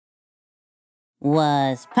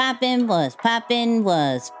Was poppin', was poppin',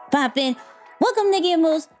 was poppin'. Welcome, Nikki and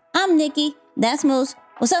Moose. I'm Nikki. That's Moose.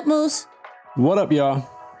 What's up, Moose? What up, y'all?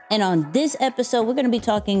 And on this episode, we're going to be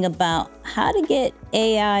talking about how to get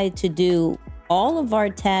AI to do all of our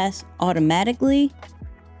tasks automatically.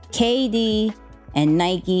 KD and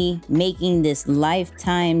Nike making this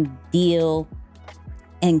lifetime deal.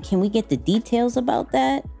 And can we get the details about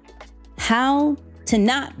that? How to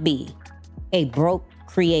not be a broke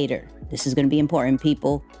creator. This is going to be important,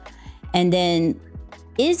 people. And then,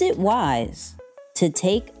 is it wise to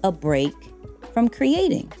take a break from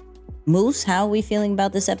creating? Moose, how are we feeling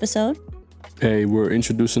about this episode? Hey, we're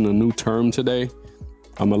introducing a new term today.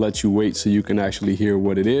 I'm going to let you wait so you can actually hear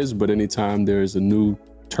what it is. But anytime there's a new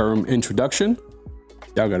term introduction,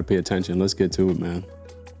 y'all got to pay attention. Let's get to it, man.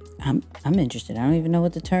 I'm interested. I don't even know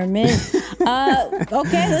what the term is. Okay,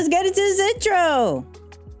 let's get into this intro.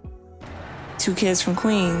 Two kids from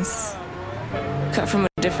Queens, cut from a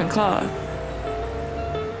different cloth.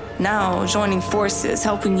 Now joining forces,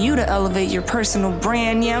 helping you to elevate your personal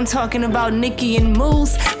brand. Yeah, I'm talking about Nikki and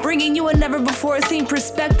Moose, bringing you a never-before-seen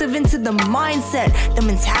perspective into the mindset, the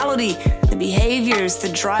mentality, the behaviors, the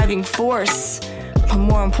driving force, but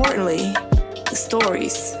more importantly, the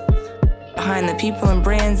stories behind the people and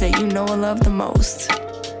brands that you know and love the most.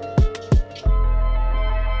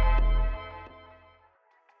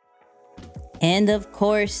 And of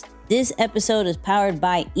course, this episode is powered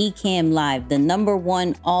by Ecamm Live, the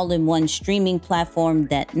 #1 all-in-one streaming platform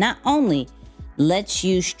that not only lets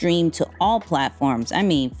you stream to all platforms, I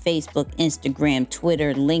mean Facebook, Instagram,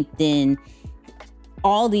 Twitter, LinkedIn,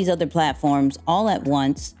 all these other platforms all at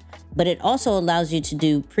once, but it also allows you to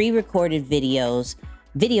do pre-recorded videos,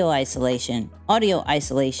 video isolation, audio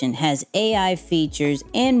isolation, has AI features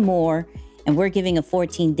and more, and we're giving a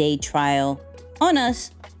 14-day trial on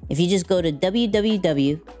us. If you just go to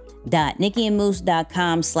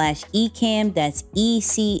www.nickyandmoose.com/ecamm, that's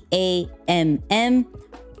ECAMM,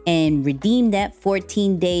 and redeem that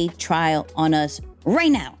 14-day trial on us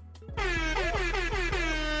right now.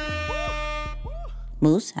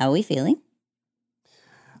 Moose, how are we feeling?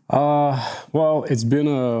 Well, it's been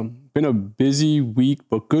a busy week,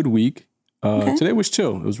 but good week. Okay. Today was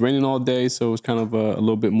chill. It was raining all day, so it was kind of a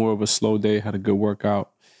little bit more of a slow day. Had a good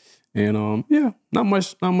workout. And yeah, not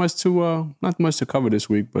much to cover this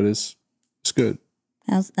week, but it's good.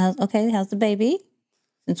 How's the baby?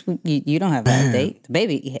 Since you don't have an update, the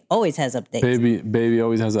baby always has updates. Baby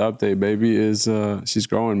always has an update. Baby is she's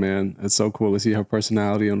growing, man. It's so cool to see her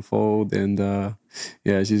personality unfold, and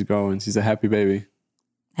yeah, she's growing. She's a happy baby.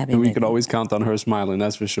 And we could always count on her smiling.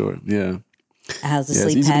 That's for sure. Yeah. How's the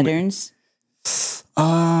sleep patterns?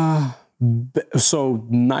 So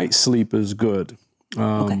night sleep is good.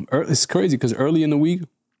 Okay. It's crazy because early in the week,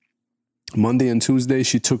 Monday and Tuesday,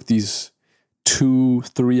 she took these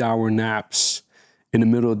 2-3 hour naps in the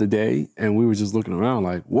middle of the day. And we were just looking around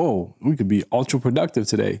like, whoa, we could be ultra productive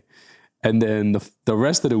today. And then the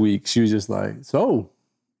rest of the week, she was just like, so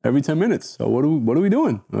every 10 minutes. So what are we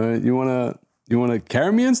doing? You want to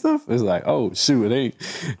carry me and stuff? It's like, oh, shoot, it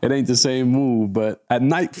ain't the same move. But at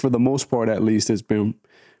night, for the most part, at least, it's been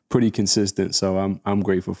pretty consistent. So I'm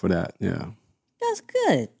grateful for that. Yeah.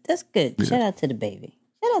 That's good. Yeah. Shout out to the baby.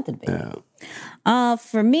 Yeah.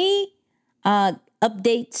 For me,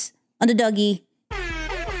 updates on the doggy.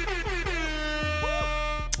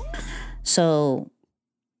 So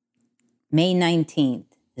May 19th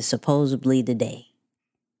is supposedly the day.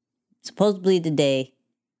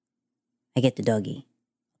 I get the doggy.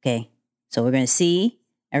 Okay. So we're going to see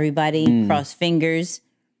everybody cross fingers,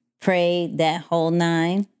 pray that whole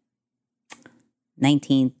 9.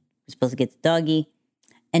 19th. Supposed to get the doggy.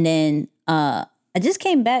 And then I just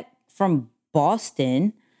came back from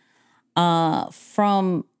Boston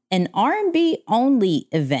from an R&B only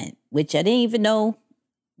event, which I didn't even know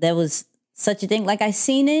there was such a thing. Like, I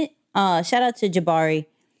seen it. Shout out to Jabari.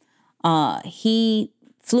 He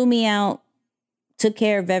flew me out, took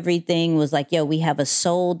care of everything, was like, yo, we have a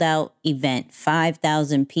sold out event,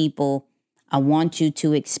 5,000 people. I want you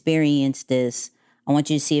to experience this. I want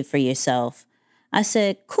you to see it for yourself. I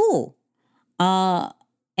said, cool. And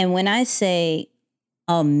when I say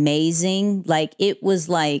amazing, like, it was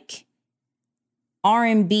like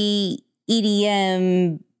R&B,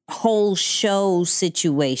 EDM, whole show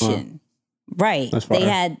situation. Right. That's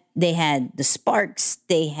fire. They had the sparks,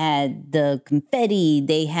 they had the confetti,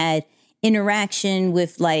 they had interaction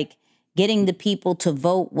with, like, getting the people to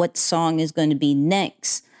vote what song is going to be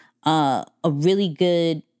next. A really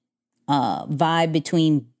good vibe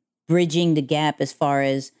between bridging the gap as far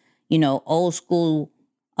as, you know, old school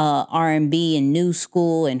R&B and new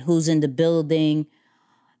school and who's in the building.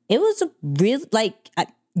 it was a real, like,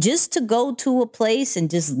 just to go to a place and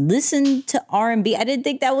just listen to R&B. I didn't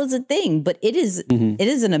think that was a thing, but it is. It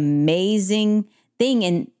is an amazing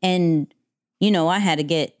thing, and you know, I had to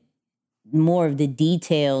get more of the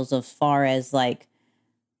details as far as like,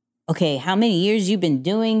 okay, how many years you've been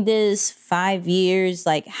doing this? 5 years.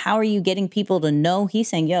 Like, how are you getting people to know? He's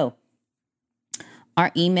saying, yo,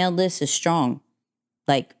 our email list is strong.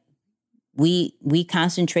 Like, we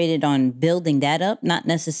concentrated on building that up, not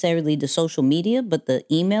necessarily the social media, but the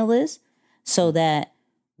email list, so that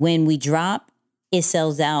when we drop, it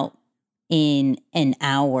sells out in an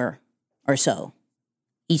hour or so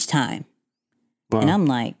each time. Wow. And I'm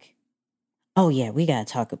like, oh yeah, we gotta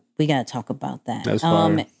talk about that. That's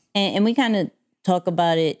fire. And we kind of talk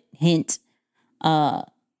about it, hint,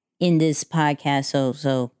 in this podcast.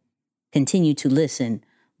 So continue to listen.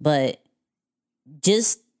 But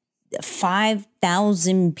just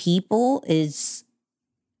 5,000 people is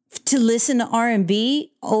to listen to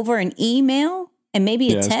R&B over an email and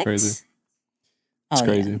maybe a text. That's crazy. It's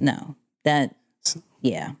crazy. Yeah, no, that's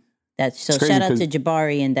so. Shout out to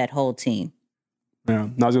Jabari and that whole team. Yeah,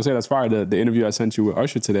 I was gonna say that's fire. The interview I sent you with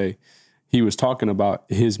Usher today, he was talking about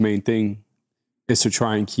his main thing is to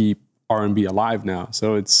try and keep R&B alive now.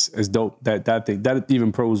 So it's dope that thing that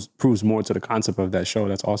even proves more to the concept of that show.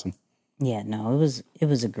 That's awesome. Yeah, no, it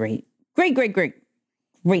was a great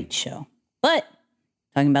show. But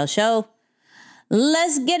talking about show,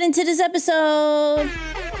 let's get into this episode.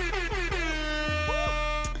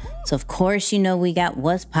 So of course, you know, we got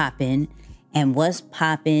What's Poppin', and What's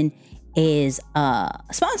Poppin' is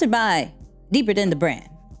sponsored by Deeper Than the Brand.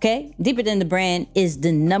 Okay, Deeper Than the Brand is the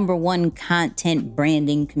 #1 content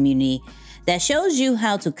branding community that shows you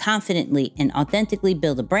how to confidently and authentically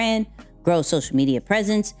build a brand, grow social media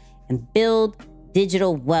presence, and build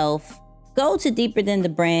digital wealth. Go to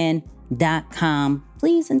deeperthanthebrand.com.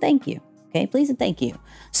 Please and thank you. Okay, please and thank you.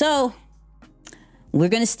 So we're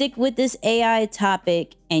going to stick with this AI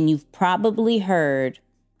topic, and you've probably heard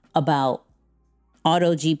about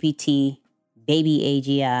AutoGPT, Baby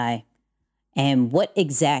AGI, and what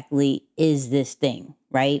exactly is this thing,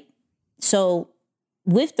 right? So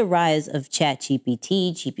with the rise of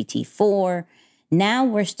ChatGPT, GPT-4, now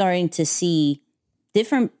we're starting to see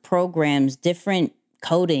different programs, different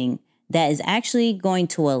coding that is actually going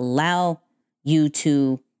to allow you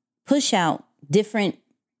to push out different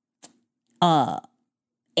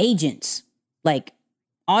agents, like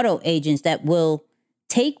auto agents that will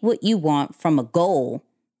take what you want from a goal.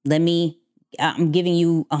 I'm giving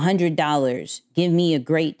you $100. Give me a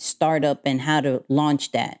great startup and how to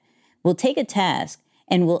launch that. We'll take a task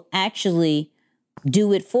and we'll actually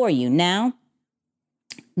do it for you. Now,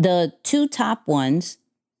 the two top ones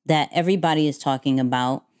that everybody is talking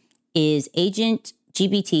about is Agent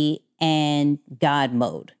GPT and God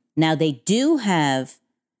Mode. Now, they do have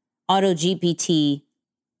AutoGPT,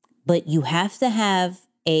 but you have to have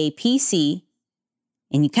a PC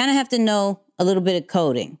and you kind of have to know a little bit of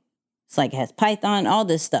coding. It's like it has Python, all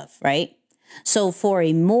this stuff, right? So for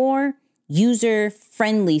a more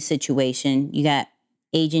user-friendly situation, you got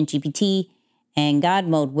Agent GPT and God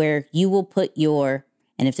Mode, where you will put your,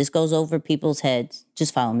 and if this goes over people's heads,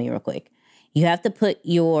 just follow me real quick. You have to put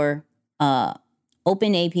your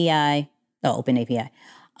OpenAI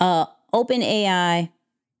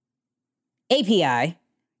API,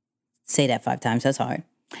 say that 5 times, that's hard,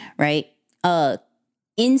 right?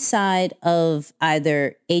 Inside of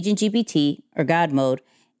either Agent GPT or God Mode,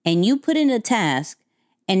 and you put in a task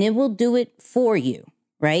and it will do it for you,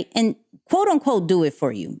 right? And quote unquote, do it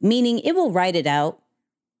for you, meaning it will write it out.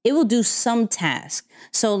 It will do some task.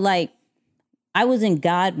 So like I was in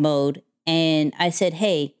God Mode and I said,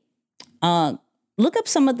 hey, look up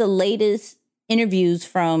some of the latest interviews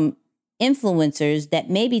from influencers that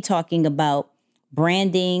may be talking about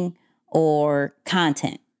branding or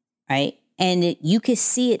content, right? And you can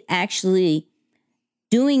see it actually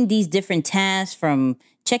doing these different tasks, from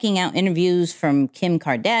checking out interviews from Kim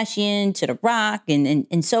Kardashian to The Rock.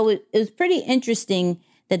 And so it was pretty interesting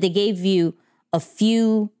that they gave you a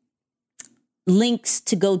few links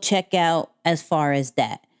to go check out as far as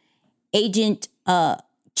that. Agent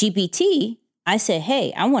GPT, I said,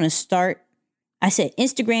 hey, I want to start. I said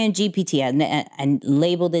Instagram GPT. I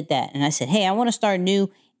labeled it that. And I said, hey, I want to start a new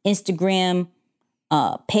Instagram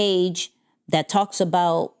page that talks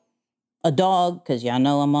about a dog, because y'all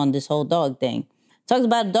know I'm on this whole dog thing. Talks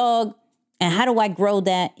about a dog, and how do I grow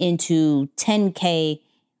that into 10K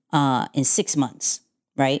in 6 months,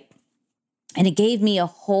 right? And it gave me a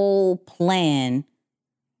whole plan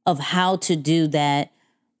of how to do that.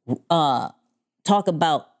 Talk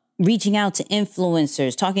about reaching out to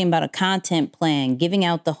influencers, talking about a content plan, giving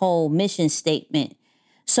out the whole mission statement.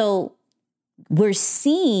 So we're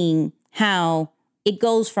seeing how it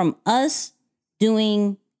goes from us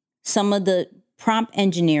doing some of the prompt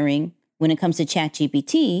engineering when it comes to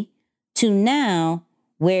ChatGPT to now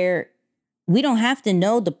where we don't have to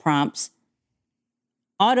know the prompts.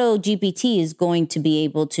 AutoGPT is going to be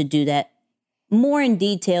able to do that more in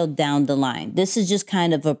detail down the line. This is just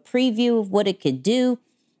kind of a preview of what it could do.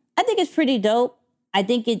 I think it's pretty dope. I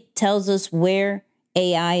think it tells us where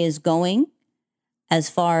AI is going as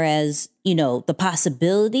far as, the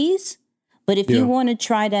possibilities. But if you want to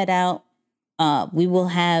try that out, we will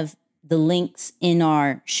have the links in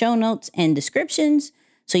our show notes and descriptions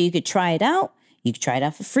so you could try it out. You could try it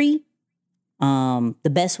out for free. The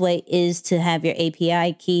best way is to have your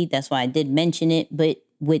API key. That's why I did mention it. But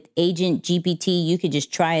with Agent GPT, you could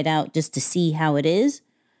just try it out just to see how it is.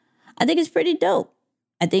 I think it's pretty dope.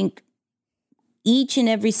 I think each and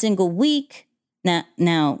every single week,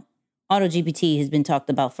 now AutoGPT has been talked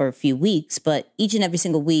about for a few weeks, but each and every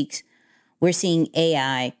single week, we're seeing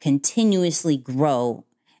AI continuously grow.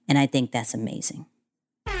 And I think that's amazing.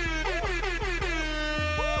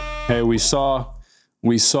 Hey, we saw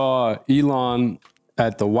Elon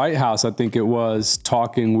at the White House, I think it was,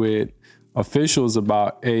 talking with officials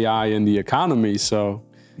about AI and the economy. So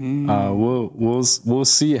we'll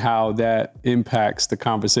see how that impacts the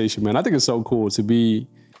conversation, man. I think it's so cool to be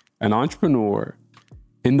an entrepreneur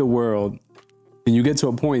in the world, and you get to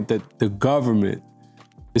a point that the government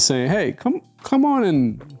is saying, "Hey, come on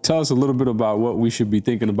and tell us a little bit about what we should be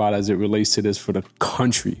thinking about as it relates to this for the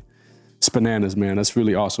country." It's bananas, man. That's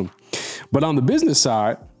really awesome. But on the business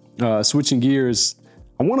side, switching gears,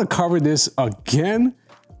 I want to cover this again,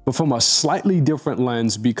 but from a slightly different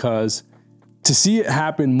lens, because to see it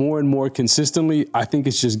happen more and more consistently, I think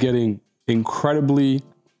it's just getting incredibly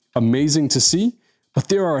amazing to see. But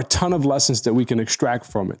there are a ton of lessons that we can extract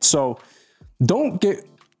from it. So don't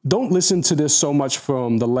listen to this so much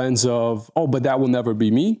from the lens of, oh, but that will never be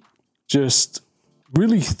me. Just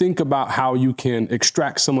really think about how you can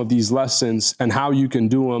extract some of these lessons and how you can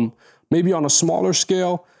do them maybe on a smaller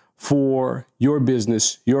scale for your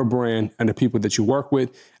business, your brand, and the people that you work with.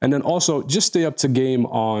 And then also just stay up to game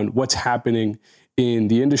on what's happening in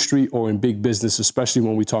the industry or in big business, especially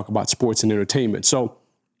when we talk about sports and entertainment. So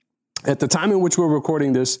at the time in which we're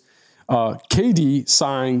recording this, KD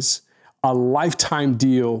signs a lifetime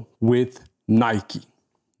deal with Nike.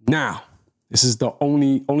 Now, this is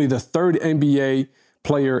only the third NBA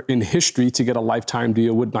player in history to get a lifetime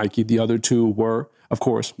deal with Nike. The other two were, of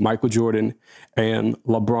course, Michael Jordan and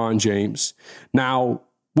LeBron James. Now,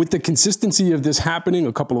 with the consistency of this happening,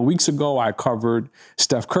 a couple of weeks ago, I covered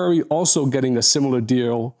Steph Curry also getting a similar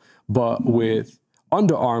deal, but with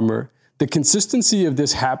Under Armour. The consistency of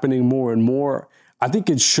this happening more and more, I think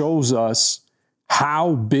it shows us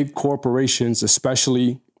how big corporations,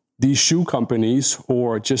 especially these shoe companies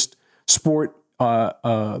or just sport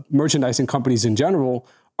merchandising companies in general,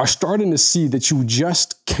 are starting to see that you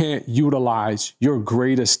just can't utilize your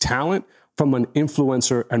greatest talent from an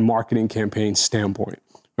influencer and marketing campaign standpoint,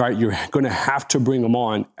 right? You're going to have to bring them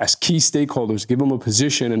on as key stakeholders, give them a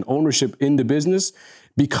position and ownership in the business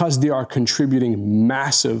because they are contributing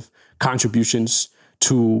massive contributions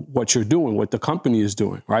to what you're doing, what the company is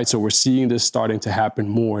doing, right? So we're seeing this starting to happen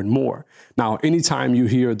more and more. Now, anytime you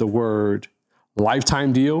hear the word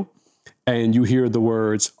lifetime deal and you hear the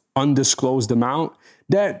words undisclosed amount,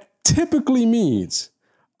 that typically means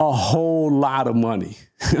a whole lot of money,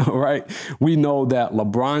 right? We know that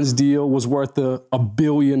LeBron's deal was worth $1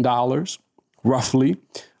 billion, roughly.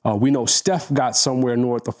 We know Steph got somewhere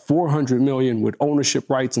north of $400 million with ownership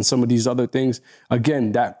rights and some of these other things.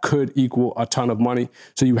 Again, that could equal a ton of money.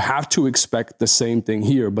 So you have to expect the same thing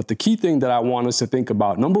here. But the key thing that I want us to think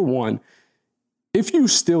about, number one, if you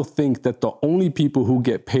still think that the only people who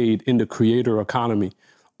get paid in the creator economy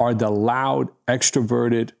are the loud,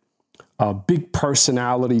 extroverted, big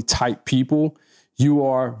personality type people, you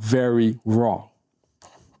are very wrong.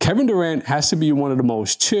 Kevin Durant has to be one of the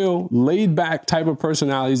most chill, laid back type of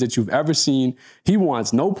personalities that you've ever seen. He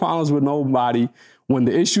wants no problems with nobody. When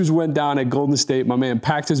the issues went down at Golden State, my man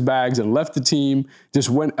packed his bags and left the team, just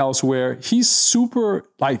went elsewhere. He's super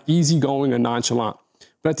easygoing and nonchalant.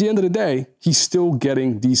 But at the end of the day, he's still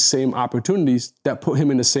getting these same opportunities that put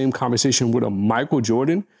him in the same conversation with a Michael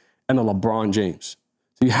Jordan and a LeBron James.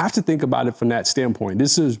 So you have to think about it from that standpoint.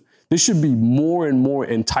 This should be more and more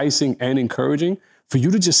enticing and encouraging for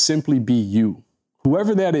you to just simply be you.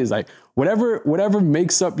 Whoever that is, whatever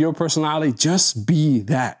makes up your personality, just be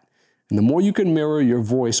that. And the more you can mirror your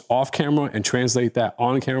voice off camera and translate that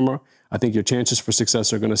on camera, I think your chances for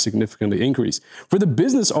success are going to significantly increase. For the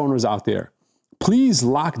business owners out there, please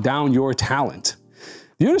lock down your talent.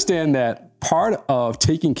 You understand that part of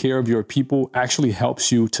taking care of your people actually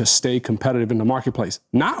helps you to stay competitive in the marketplace,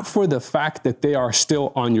 not for the fact that they are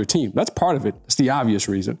still on your team. That's part of it. It's the obvious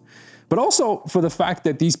reason. But also for the fact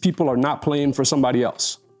that these people are not playing for somebody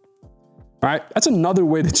else. All right? That's another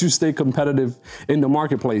way that you stay competitive in the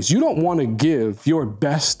marketplace. You don't want to give your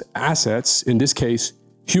best assets, in this case,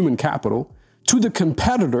 human capital, to the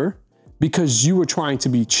competitor because you were trying to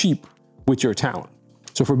be cheap with your talent.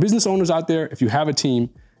 So for business owners out there, if you have a team,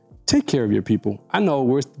 take care of your people. I know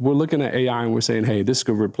we're looking at AI and we're saying, hey, this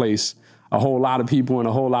could replace a whole lot of people and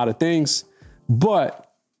a whole lot of things,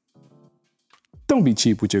 but don't be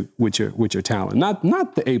cheap with your talent.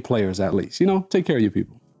 Not the A players, at least. Take care of your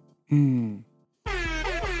people.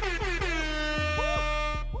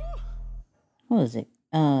 What was it?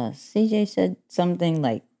 CJ said something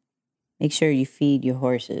like, make sure you feed your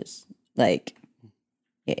horses. Like,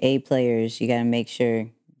 your A players, you got to make sure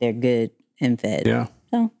they're good and fed. Yeah.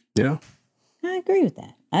 So, yeah. I agree with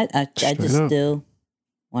that. I just still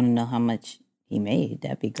want to know how much he made.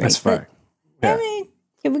 That'd be great. That's fact. Yeah. I mean,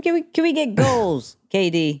 can we get goals,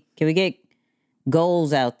 KD? Can we get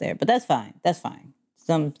goals out there? But that's fine. That's fine.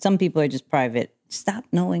 Some people are just private. Stop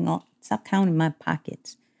counting my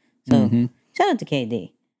pockets. So shout out to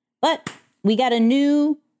KD. But we got a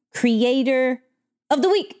new creator of the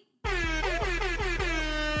week.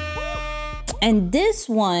 And this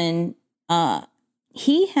one,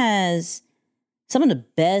 he has some of the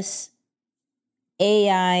best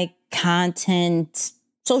AI content,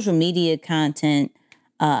 social media content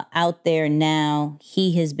out there now.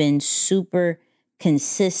 He has been super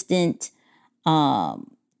consistent.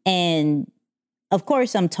 And of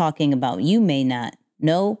course, I'm talking about, you may not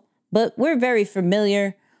know, but we're very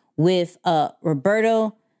familiar with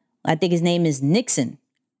Roberto. I think his name is Nixon.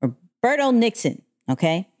 Roberto Nixon,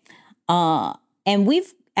 okay? And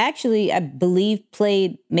we've actually, I believe,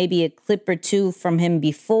 played maybe a clip or two from him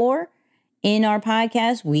before in our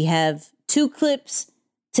podcast. We have 2 clips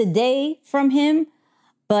today from him,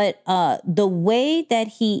 but the way that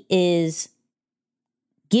he is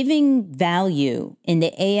giving value in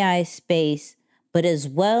the AI space, but as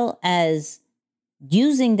well as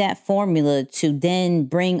using that formula to then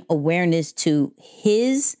bring awareness to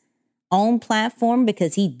his own platform,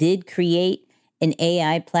 because he did create an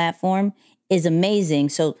AI platform, is amazing.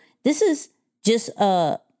 So this is just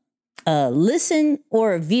a listen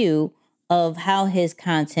or a view of how his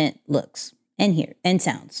content looks and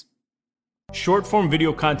sounds. Short form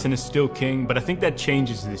video content is still king, but I think that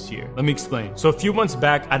changes this year. Let me explain. So a few months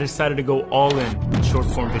back, I decided to go all in with short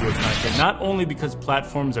form video content, not only because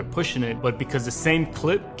platforms are pushing it, but because the same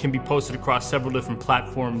clip can be posted across several different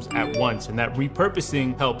platforms at once, and that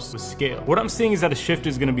repurposing helps with scale. What I'm seeing is that a shift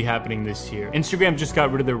is going to be happening this year. Instagram just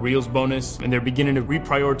got rid of their Reels bonus, and they're beginning to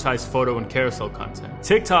reprioritize photo and carousel content.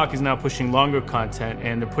 TikTok is now pushing longer content,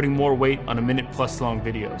 and they're putting more weight on a minute-plus long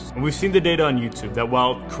videos. And we've seen the data on YouTube that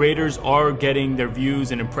while creators are getting their views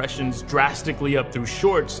and impressions drastically up through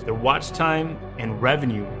shorts, their watch time and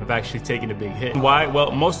revenue have actually taken a big hit. Why? Well,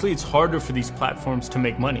 mostly it's harder for these platforms to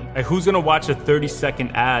make money. Like, who's gonna watch a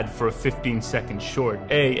 30-second ad for a 15-second short?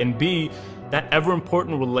 A, and B, that ever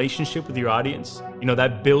important relationship with your audience,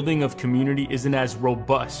 that building of community isn't as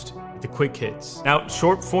robust with the quick hits. Now,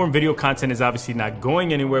 short form video content is obviously not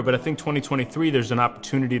going anywhere, but I think 2023, there's an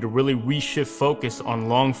opportunity to really reshift focus on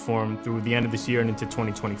long form through the end of this year and into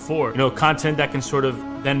 2024. Content that can sort of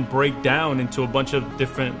then break down into a bunch of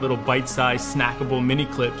different little bite-sized, snackable mini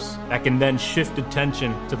clips that can then shift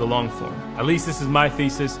attention to the long form. At least this is my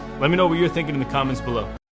thesis. Let me know what you're thinking in the comments below.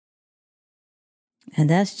 And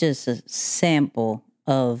that's just a sample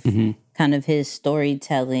of kind of his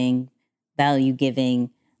storytelling, value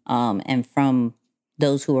giving, and from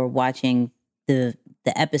those who are watching the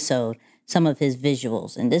episode, some of his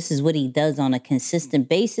visuals. And this is what he does on a consistent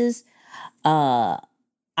basis. I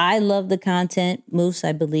love the content. Moose,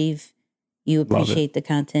 I believe you appreciate the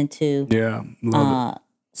content too. Yeah, love it.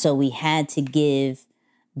 So we had to give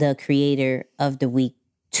the creator of the week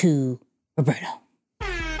to Roberto.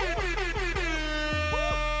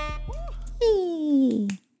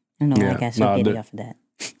 I don't know why I got so giddy off of that.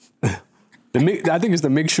 I think it's the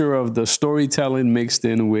mixture of the storytelling mixed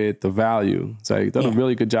in with the value. It's like done a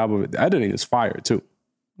really good job of it. The editing is fire too.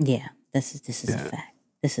 Yeah, this is a fact.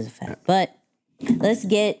 This is a fact. But let's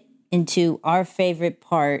get into our favorite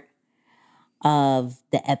part of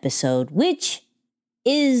the episode, which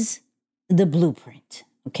is the blueprint.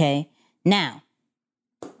 Okay. Now,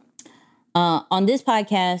 on this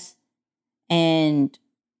podcast and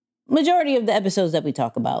majority of the episodes that we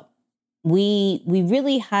talk about, we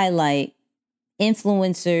really highlight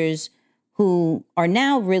influencers who are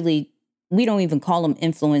now really, we don't even call them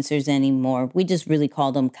influencers anymore. We just really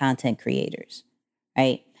call them content creators,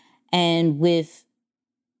 right? And with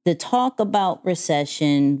the talk about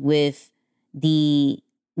recession, with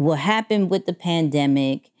what happened with the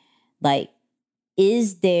pandemic, like,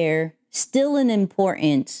 is there still an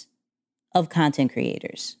importance of content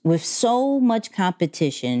creators? With so much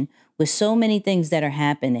competition, with so many things that are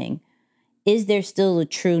happening, is there still a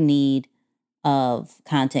true need of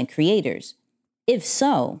content creators? If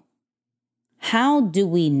so, how do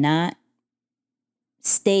we not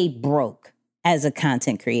stay broke as a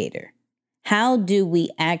content creator? How do we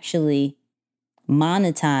actually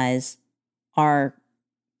monetize our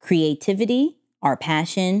creativity, our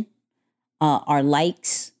passion, our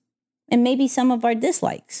likes, and maybe some of our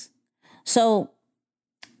dislikes? So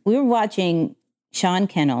we were watching Sean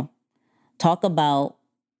Cannell talk about,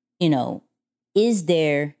 is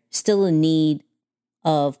there still a need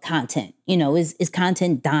of content? Is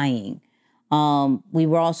content dying? We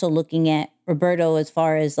were also looking at Roberto as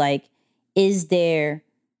far as like, is there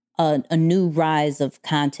a new rise of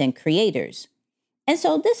content creators? And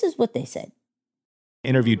so this is what they said.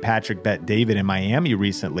 Interviewed Patrick Bet-David in Miami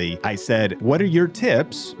recently. I said, what are your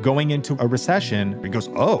tips going into a recession? He goes,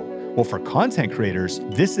 well, for content creators,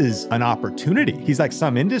 this is an opportunity. He's like,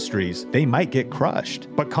 some industries, they might get crushed.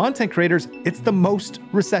 But content creators, it's the most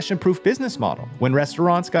recession-proof business model. When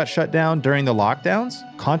restaurants got shut down during the lockdowns,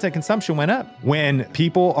 content consumption went up. When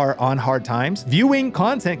people are on hard times, viewing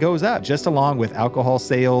content goes up, just along with alcohol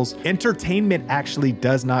sales. Entertainment actually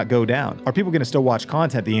does not go down. Are people going to still watch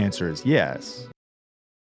content? The answer is yes.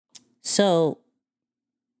 So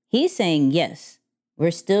he's saying, yes, we're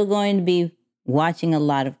still going to be watching a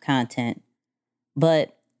lot of content,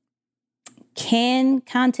 but can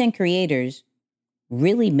content creators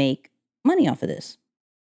really make money off of this?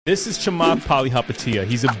 This is Chamath Palihapitiya.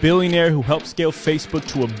 He's a billionaire who helped scale Facebook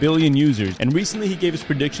to 1 billion users, and recently he gave his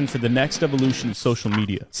prediction for the next evolution of social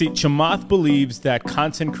media. See, Chamath believes that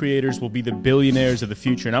content creators will be the billionaires of the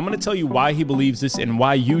future, and I'm going to tell you why he believes this and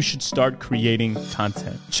why you should start creating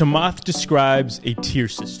content. Chamath describes a tier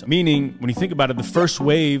system, meaning when you think about it, the first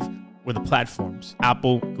wave were the platforms.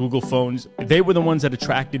 Apple, Google phones, they were the ones that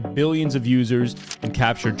attracted billions of users and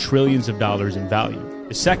captured trillions of dollars in value.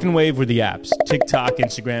 The second wave were the apps, TikTok,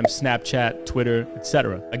 Instagram, Snapchat, Twitter,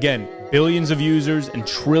 etc. Again, billions of users and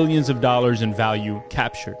trillions of dollars in value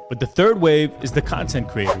captured. But the third wave is the content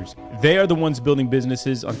creators. They are the ones building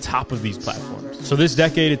businesses on top of these platforms. So this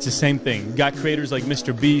decade, it's the same thing. We got creators like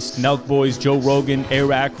Mr. Beast, Nelk Boys, Joe Rogan,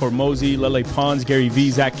 Arak, Hormozy, Lele Pons, Gary Vee,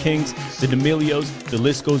 Zach Kings, the D'Amelios, the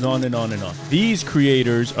list goes on and on and on. These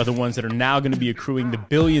creators are the ones that are now going to be accruing the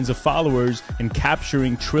billions of followers and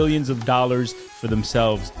capturing trillions of dollars for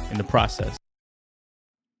themselves in the process.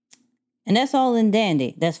 And that's all in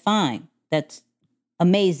dandy. That's fine. That's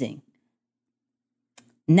amazing.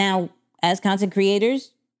 Now, as content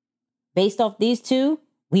creators, based off these two,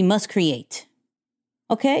 we must create.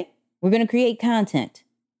 Okay? We're going to create content.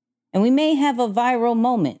 And we may have a viral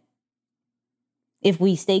moment. If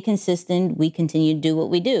we stay consistent, we continue to do what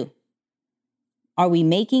we do. Are we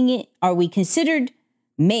making it? Are we considered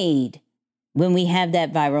made when we have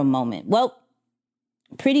that viral moment? Well,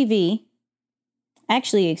 Pretty V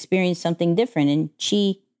actually experienced something different, and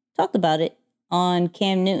she talked about it on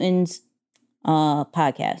Cam Newton's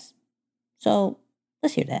podcast. So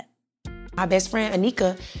let's hear that. My best friend,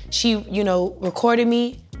 Anika, she, recorded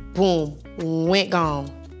me, boom, went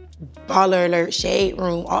gone. Baller Alert, Shade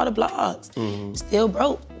Room, all the blogs. Mm-hmm. Still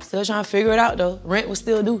broke. Still trying to figure it out though. Rent was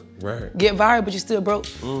still due. Right. Get viral, but you still broke.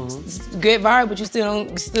 Mm-hmm. Get viral, but you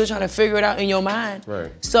still trying to figure it out in your mind.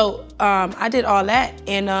 Right. So I did all that,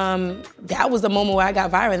 and that was the moment where I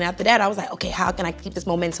got viral. And after that, I was like, okay, how can I keep this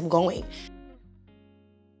momentum going?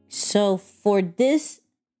 So for this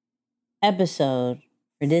episode,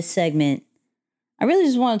 for this segment, I really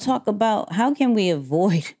just want to talk about how can we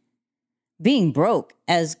avoid being broke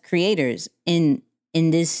as creators in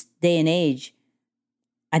this day and age.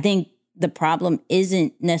 I think the problem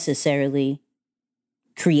isn't necessarily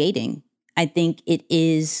creating. I think it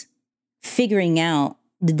is figuring out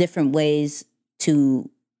the different ways to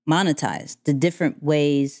monetize, the different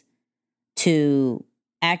ways to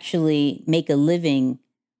actually make a living,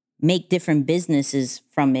 make different businesses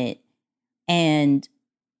from it. And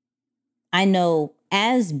I know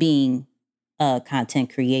as being a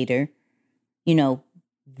content creator,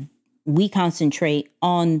 we concentrate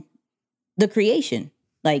on the creation.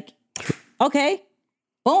 Like, okay,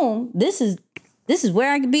 boom, this is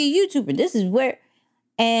where I could be a YouTuber. This is where,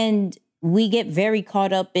 and we get very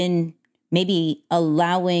caught up in maybe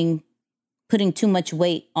allowing putting too much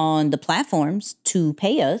weight on the platforms to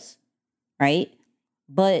pay us, right?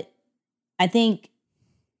 But I think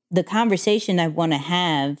the conversation I want to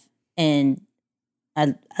have, and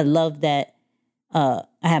I love that I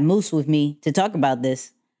have Moose with me to talk about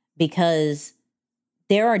this, because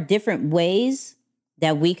there are different ways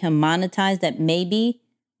that we can monetize that maybe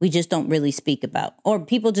we just don't really speak about, or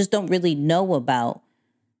people just don't really know about,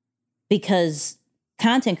 because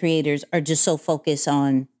content creators are just so focused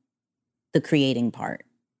on the creating part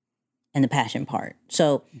and the passion part.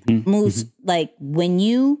 So, Moose, like when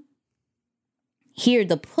you hear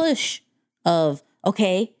the push of,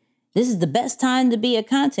 okay, this is the best time to be a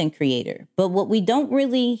content creator, but what we don't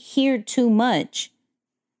really hear too much,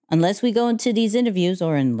 unless we go into these interviews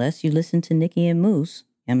or unless you listen to Nikki and Moose,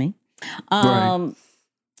 right.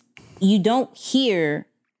 You don't hear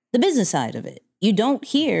the business side of it. You don't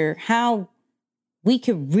hear how we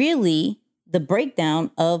could really, the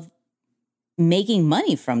breakdown of making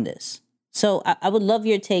money from this. So I would love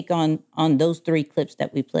your take on those 3 clips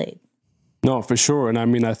that we played. No, for sure. And I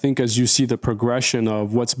mean, I think as you see the progression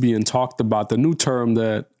of what's being talked about, the new term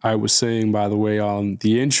that I was saying, by the way, on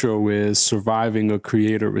the intro is surviving a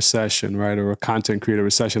creator recession, right? Or a content creator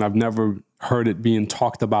recession. I've never heard it being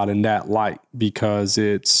talked about in that light,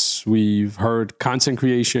 because we've heard content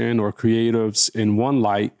creation or creatives in one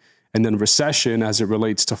light, and then recession as it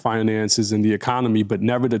relates to finances and the economy, but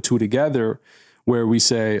never the two together, where we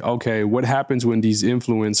say, okay, what happens when these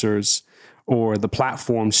influencers or the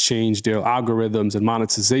platforms change their algorithms and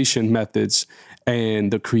monetization methods,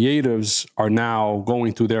 and the creatives are now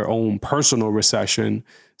going through their own personal recession,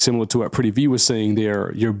 similar to what Pretty V was saying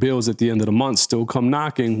there. Your bills at the end of the month still come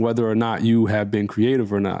knocking, whether or not you have been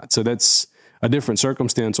creative or not. So that's a different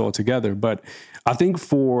circumstance altogether. But I think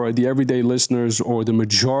for the everyday listeners, or the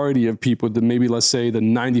majority of people, that maybe let's say the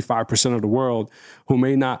 95% of the world who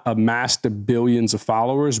may not amass the billions of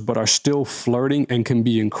followers, but are still flirting and can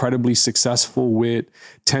be incredibly successful with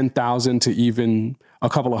 10,000 to even a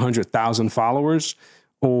couple of 100,000 followers,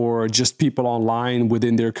 or just people online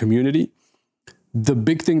within their community, the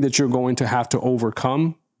big thing that you're going to have to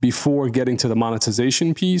overcome before getting to the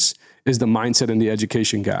monetization piece is the mindset and the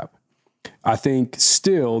education gap. I think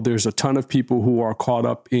still there's a ton of people who are caught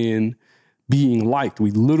up in being liked.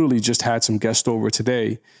 We literally just had some guests over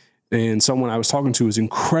today, and someone I was talking to is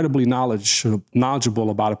incredibly knowledgeable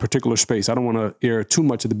about a particular space. I don't want to air too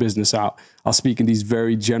much of the business out. I'll speak in these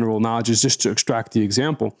very general knowledges just to extract the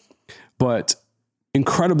example, but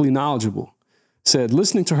incredibly knowledgeable. Said,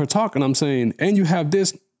 listening to her talk, and I'm saying, and you have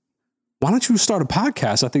this, why don't you start a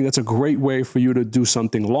podcast? I think that's a great way for you to do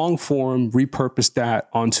something long form, repurpose that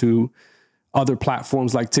onto other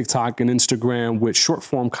platforms like TikTok and Instagram with short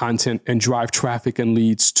form content, and drive traffic and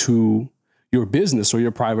leads to your business or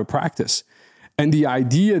your private practice. And the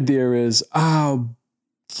idea there is,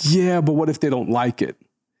 yeah, but what if they don't like it?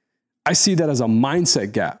 I see that as a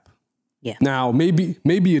mindset gap. Yeah. Now, maybe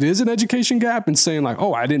it is an education gap in saying like,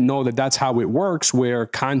 oh, I didn't know that that's how it works, where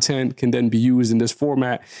content can then be used in this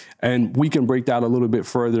format. And we can break that down a little bit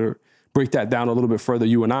further,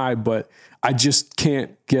 you and I, but I just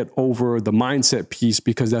can't get over the mindset piece,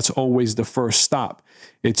 because that's always the first stop.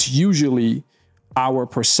 It's usually our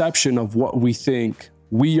perception of what we think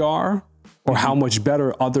we are, or how much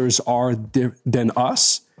better others are than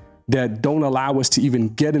us, that don't allow us to even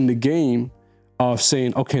get in the game of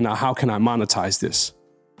saying, okay, now how can I monetize this?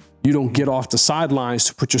 You don't get off the sidelines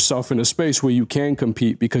to put yourself in a space where you can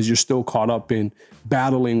compete, because you're still caught up in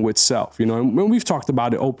battling with self. You know, and when we've talked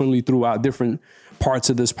about it openly throughout different parts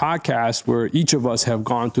of this podcast, where each of us have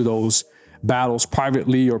gone through those battles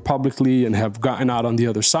privately or publicly and have gotten out on the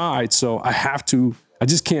other side. So I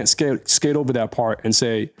just can't skate over that part and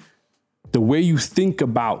say, the way you think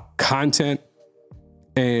about content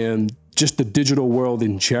and just the digital world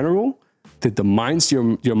in general, that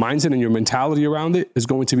your mindset and your mentality around it is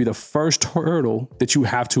going to be the first hurdle that you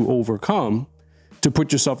have to overcome to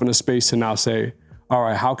put yourself in a space to now say, all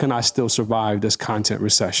right, how can I still survive this content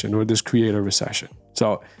recession or this creator recession?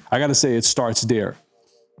 So I got to say it starts there.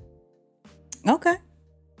 Okay.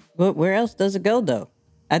 But where else does it go though?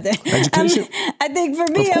 Education. I think for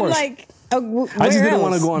me, I'm like, I just didn't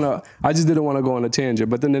want to go on a tangent.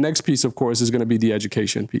 But then the next piece, of course, is going to be the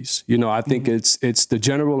education piece. You know, I think it's the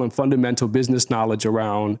general and fundamental business knowledge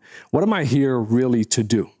around, what am I here really to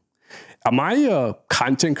do? Am I a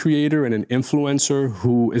content creator and an influencer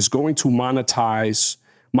who is going to monetize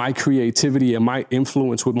my creativity and my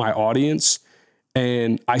influence with my audience?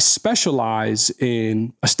 And I specialize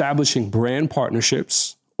in establishing brand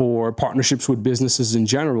partnerships or partnerships with businesses in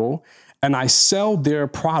general, and I sell their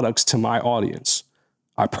products to my audience.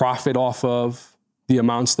 I profit off of the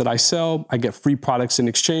amounts that I sell. I get free products in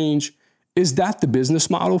exchange. Is that the business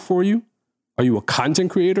model for you? Are you a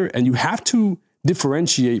content creator? And you have to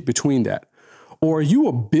differentiate between that. Or are you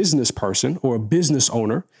a business person or a business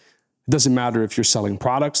owner? It doesn't matter if you're selling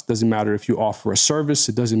products. It doesn't matter if you offer a service.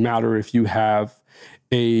 It doesn't matter if you have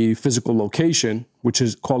a physical location, which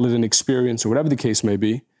is, call it an experience or whatever the case may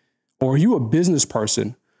be. Or are you a business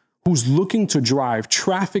person who's looking to drive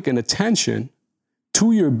traffic and attention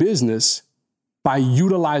to your business by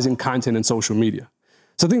utilizing content and social media?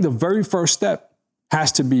 So I think the very first step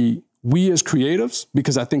has to be we as creatives,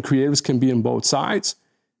 because I think creatives can be on both sides.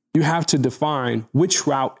 You have to define which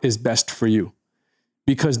route is best for you.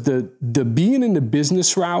 Because the being in the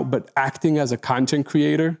business route, but acting as a content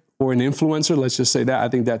creator or an influencer, let's just say that, I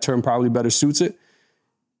think that term probably better suits it.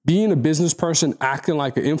 Being a business person, acting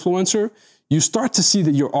like an influencer, you start to see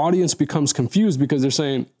that your audience becomes confused because they're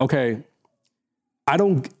saying, okay, I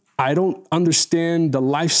don't understand the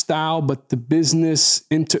lifestyle, but the business,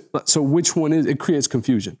 so which one is, it creates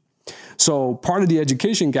confusion. So part of the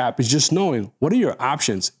education gap is just knowing what are your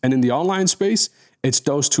options. And in the online space, it's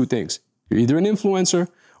those two things. You're either an influencer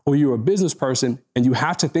or you're a business person, and you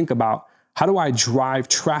have to think about how do I drive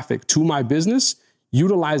traffic to my business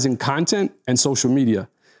utilizing content and social media.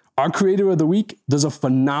 Our Creator of the Week does a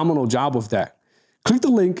phenomenal job of that. Click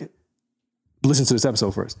the link, listen to this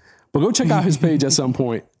episode first, but go check out his page at some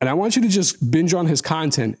point. And I want you to just binge on his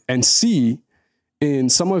content and see in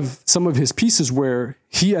some of his pieces where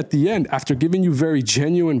he, at the end, after giving you very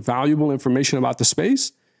genuine, valuable information about the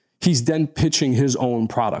space, he's then pitching his own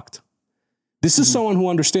product. This is someone who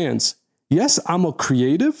understands, yes, I'm a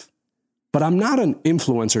creative, but I'm not an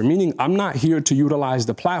influencer, meaning I'm not here to utilize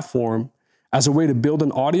the platform as a way to build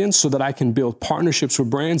an audience so that I can build partnerships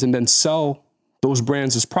with brands and then sell those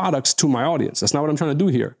brands as products to my audience. That's not what I'm trying to do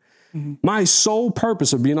here. My sole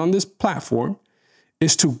purpose of being on this platform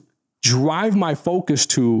is to drive my focus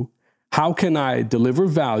to how can I deliver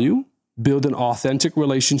value, build an authentic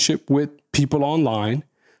relationship with people online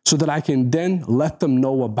so that I can then let them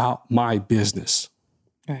know about my business.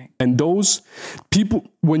 Right. And those people,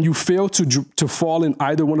 when you fail to fall in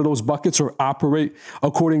either one of those buckets or operate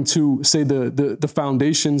according to, say, the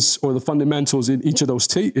foundations or the fundamentals in each of those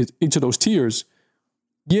tiers,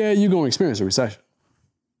 yeah, you're going to experience a recession.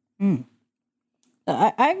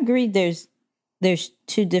 I agree. There's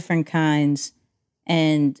two different kinds,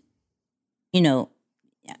 and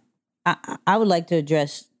I would like to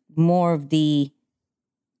address more of the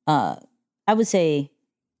I would say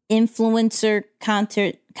influencer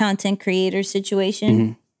content creator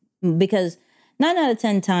situation, because 9 out of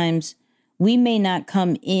 10 times we may not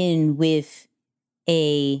come in with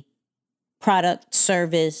a product,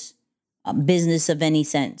 service, business of any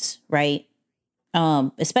sense, right?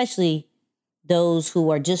 Especially those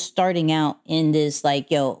who are just starting out in this,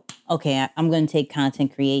 like, yo, okay, I'm going to take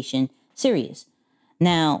content creation serious.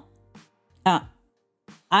 Now,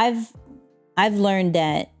 I've learned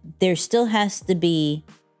that there still has to be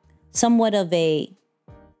somewhat of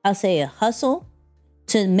I'll say a hustle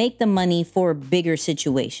to make the money for bigger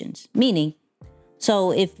situations. Meaning,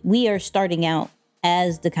 so if we are starting out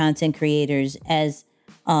as the content creators, as,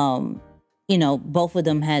 both of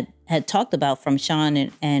them had talked about, from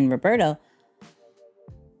Sean and Roberto,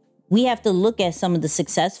 we have to look at some of the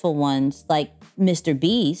successful ones like Mr.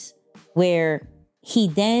 B's, where he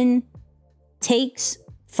then takes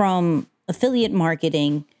from affiliate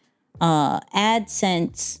marketing,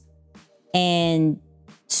 AdSense, and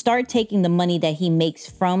start taking the money that he makes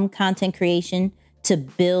from content creation to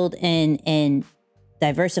build and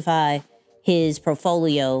diversify his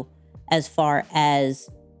portfolio as far as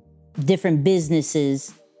different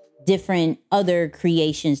businesses, different other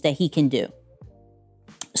creations that he can do.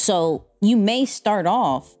 So you may start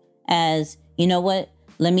off as, you know what,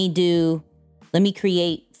 let me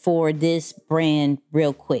create for this brand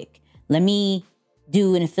real quick. Let me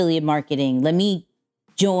do an affiliate marketing. Let me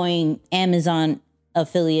join Amazon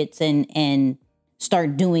affiliates and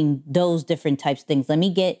start doing those different types of things. Let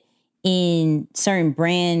me get in certain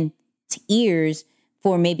brand ears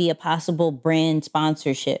for maybe a possible brand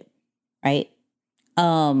sponsorship, right?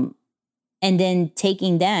 And then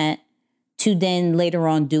taking that to then later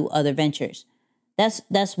on do other ventures.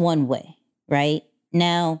 That's one way, right?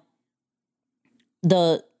 Now,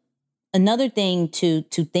 another thing to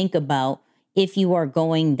think about if you are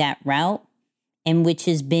going that route, and which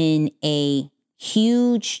has been a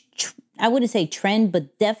huge, I wouldn't say trend,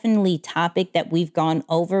 but definitely topic that we've gone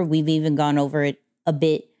over. We've even gone over it a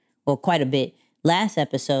bit, or quite a bit, last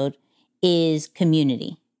episode, is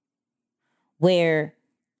community. Where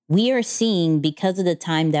we are seeing, because of the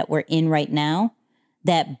time that we're in right now,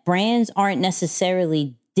 that brands aren't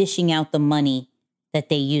necessarily dishing out the money that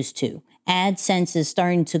they used to. AdSense is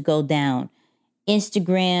starting to go down.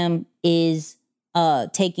 Instagram is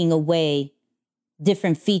taking away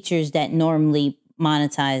different features that normally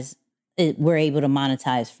we're able to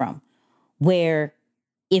monetize from. Where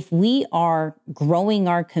if we are growing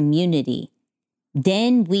our community,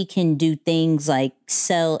 then we can do things like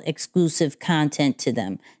sell exclusive content to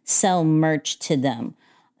them, sell merch to them,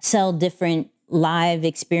 sell different live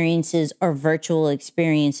experiences or virtual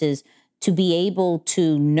experiences to be able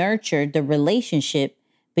to nurture the relationship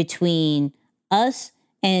between us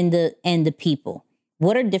and the people.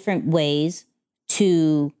 What are different ways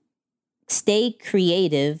to stay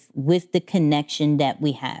creative with the connection that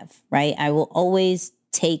we have, right? I will always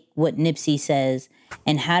take what Nipsey says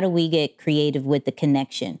and how do we get creative with the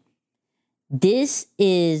connection? This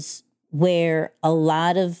is where a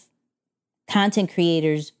lot of content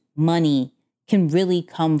creators' money can really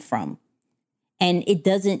come from. And it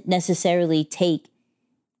doesn't necessarily take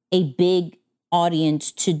a big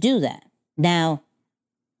audience to do that. Now,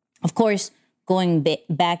 of course, going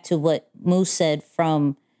back to what Moose said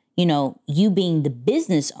from, you being the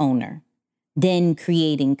business owner, then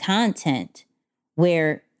creating content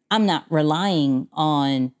where I'm not relying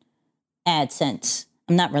on AdSense.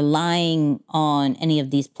 I'm not relying on any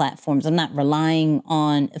of these platforms. I'm not relying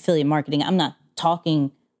on affiliate marketing. I'm not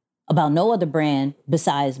talking about no other brand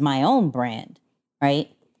besides my own brand,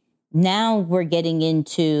 right? Now we're getting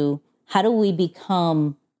into how do we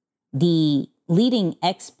become the leading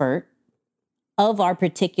expert of our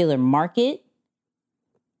particular market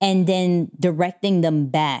and then directing them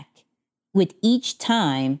back with each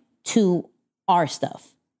time to our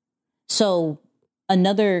stuff. So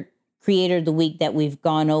another creator of the week that we've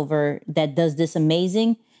gone over that does this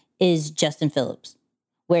amazing is Justin Phillips,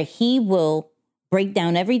 where he will break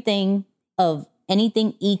down everything of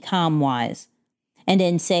anything e-com wise and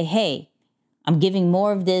then say, hey, I'm giving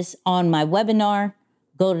more of this on my webinar.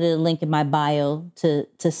 Go to the link in my bio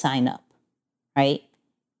to sign up, right?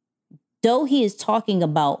 Though he is talking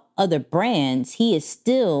about other brands, he is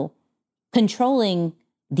still controlling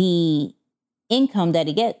the income that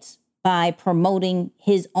he gets by promoting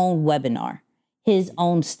his own webinar, his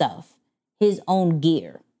own stuff, his own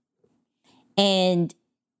gear. And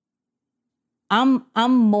I'm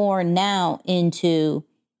more now into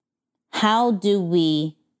how do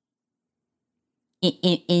we,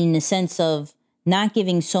 in the sense of not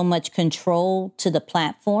giving so much control to the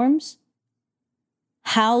platforms,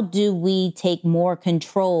 how do we take more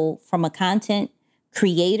control from a content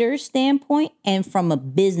creator standpoint and from a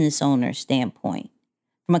business owner standpoint?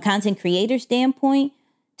 From a content creator standpoint,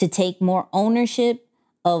 to take more ownership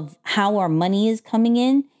of how our money is coming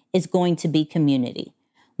in is going to be community.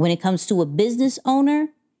 When it comes to a business owner,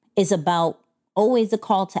 it's about always a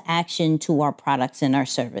call to action to our products and our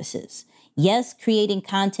services. Yes, creating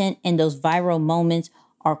content and those viral moments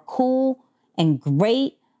are cool and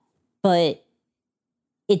great, but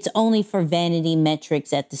it's only for vanity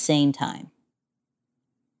metrics at the same time.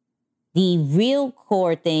 The real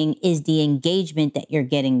core thing is the engagement that you're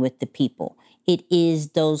getting with the people. It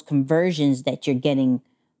is those conversions that you're getting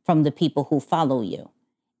from the people who follow you.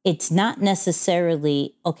 It's not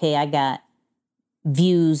necessarily, okay, I got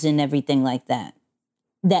views and everything like that.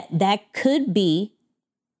 That could be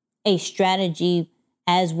a strategy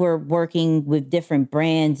as we're working with different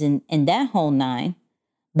brands and that whole nine.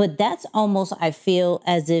 But that's almost, I feel,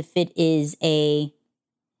 as if it is a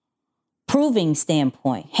proving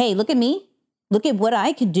standpoint. Hey, look at me. Look at what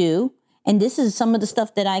I could do. And this is some of the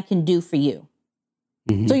stuff that I can do for you.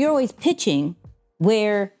 Mm-hmm. So you're always pitching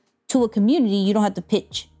where to a community, you don't have to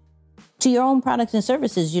pitch. To your own products and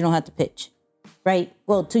services, you don't have to pitch, right?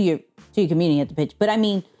 Well, to your community, you have to pitch. But I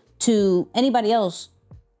mean, to anybody else,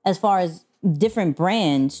 as far as different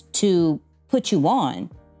brands to put you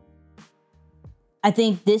on, I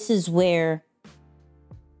think this is where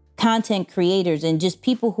content creators and just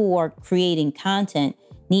people who are creating content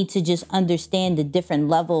need to just understand the different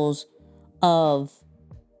levels of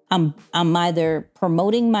I'm either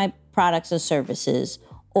promoting my products or services,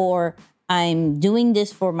 or I'm doing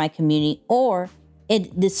this for my community, or at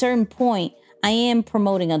a certain point, I am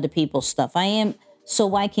promoting other people's stuff.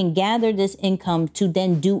 So I can gather this income to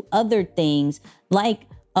then do other things like,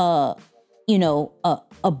 a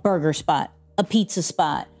burger spot, a pizza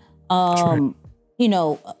spot, an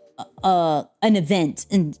event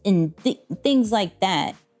and things like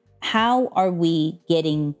that. How are we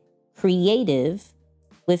getting creative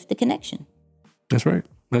with the connection? That's right.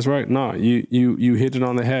 That's right. No, you hit it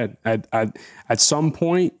on the head. At some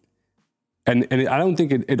point, And I don't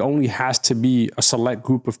think it only has to be a select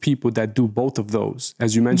group of people that do both of those.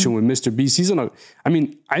 As you mentioned with Mr. Beast,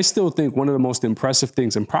 I still think one of the most impressive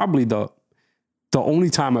things, and probably the only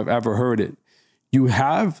time I've ever heard it, you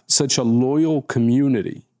have such a loyal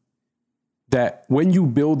community that when you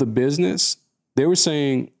build a business, they were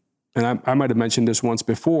saying, and I might have mentioned this once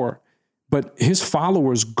before, but his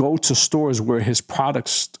followers go to stores where his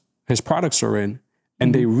products are in,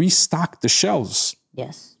 and they restock the shelves.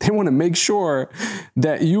 Yes. They want to make sure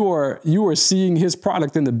that you are seeing his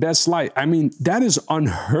product in the best light. I mean, that is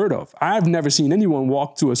unheard of. I've never seen anyone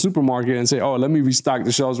walk to a supermarket and say, oh, let me restock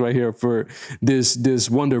the shelves right here for this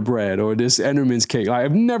Wonder Bread or this Enderman's cake.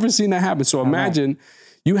 I've never seen that happen. So imagine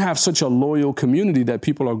you have such a loyal community that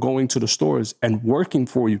people are going to the stores and working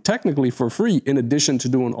for you, technically for free, in addition to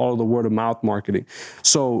doing all the word of mouth marketing.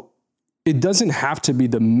 So it doesn't have to be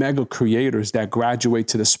the mega creators that graduate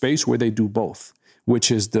to the space where they do both,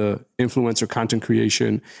 which is the influencer content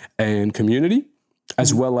creation and community,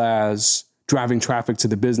 as well as driving traffic to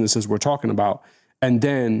the businesses we're talking about, and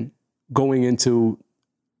then going into,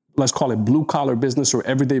 let's call it blue collar business or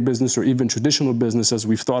everyday business or even traditional business as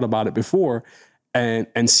we've thought about it before,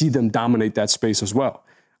 and see them dominate that space as well.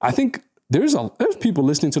 I think there's people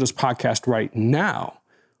listening to this podcast right now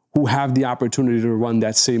who have the opportunity to run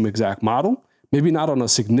that same exact model, maybe not on a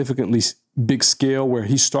significantly big scale where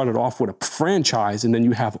he started off with a franchise and then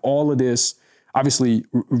you have all of this, obviously,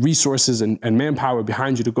 resources and manpower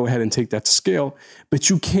behind you to go ahead and take that to scale. But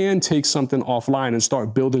you can take something offline and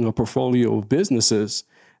start building a portfolio of businesses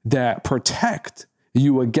that protect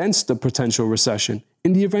you against the potential recession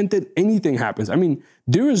in the event that anything happens. I mean,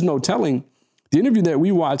 there is no telling. The interview that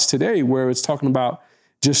we watched today where it's talking about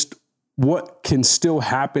just what can still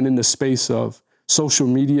happen in the space of social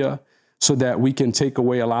media so that we can take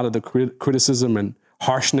away a lot of the criticism and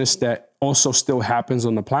harshness that also still happens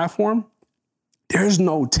on the platform. There's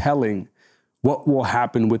no telling what will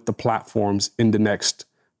happen with the platforms in the next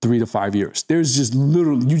 3 to 5 years. There's just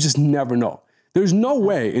literally, you just never know. There's no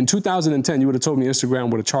way in 2010 you would have told me Instagram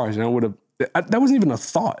would have charged, and that wasn't even a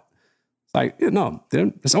thought. Like, no,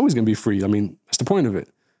 it's always going to be free. I mean, that's the point of it.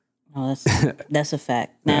 No, that's a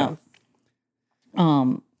fact. Now,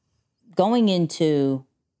 going into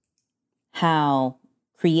how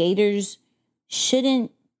creators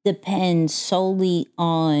shouldn't depend solely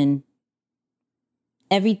on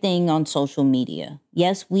everything on social media.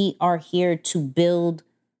 Yes, we are here to build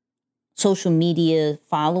social media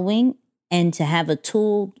following and to have a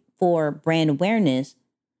tool for brand awareness.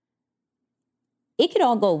 It could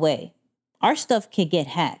all go away. Our stuff could get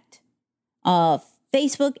hacked.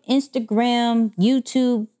 Facebook, Instagram,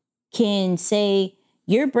 YouTube can say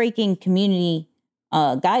you're breaking community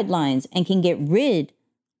guidelines and can get rid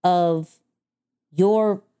of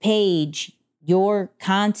your page, your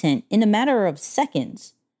content in a matter of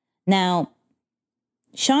seconds. Now,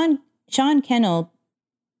 Sean Cannell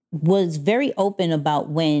was very open about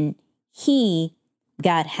when he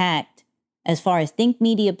got hacked as far as Think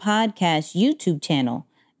Media Podcast YouTube channel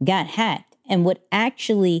got hacked, and what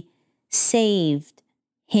actually saved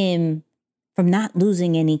him from not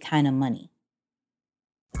losing any kind of money.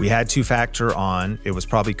 We had two-factor on. It was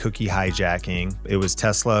probably cookie hijacking. It was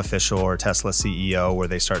Tesla official or Tesla CEO where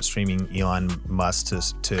they start streaming Elon Musk to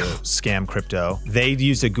scam crypto. They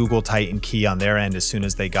used a Google Titan key on their end as soon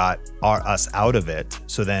as they got us out of it.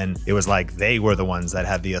 So then it was like they were the ones that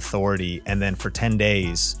had the authority. And then for 10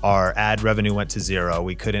 days, our ad revenue went to zero.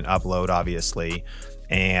 We couldn't upload, obviously.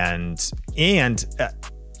 And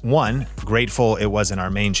one, grateful it wasn't our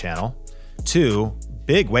main channel. 2,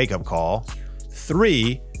 big wake-up call.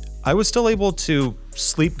 3, I was still able to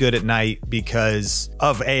sleep good at night because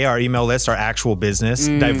of our email list, our actual business,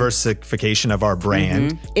 diversification of our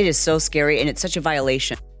brand. Mm-hmm. It is so scary and it's such a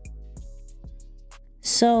violation.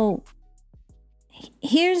 So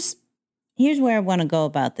here's where I want to go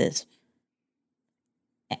about this.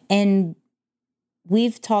 And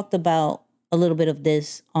we've talked about a little bit of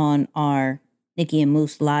this on our Nikki and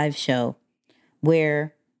Moose live show,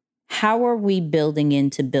 where how are we building in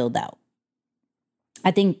to build out? I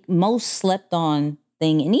think most slept on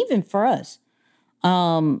thing, and even for us,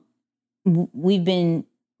 we've been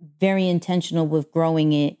very intentional with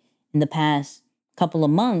growing it in the past couple of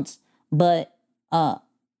months, but an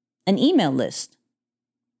email list.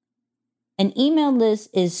 An email list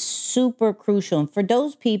is super crucial. And for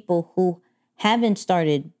those people who haven't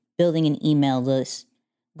started building an email list,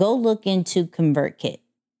 go look into ConvertKit,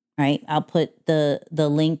 right? I'll put the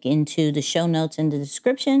link into the show notes in the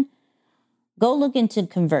description. Go look into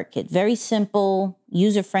ConvertKit. Very simple,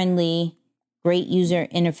 user-friendly, great user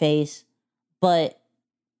interface, but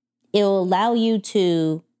it will allow you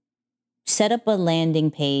to set up a landing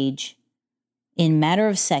page in a matter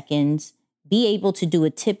of seconds, be able to do a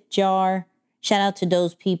tip jar. Shout out to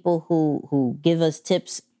those people who give us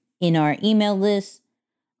tips in our email list.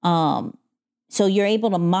 So you're able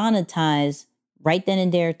to monetize right then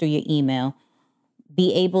and there through your email,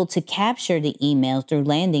 be able to capture the emails through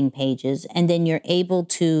landing pages, and then you're able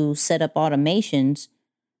to set up automations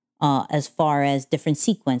as far as different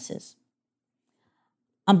sequences.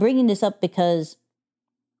 I'm bringing this up because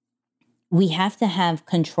we have to have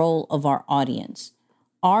control of our audience.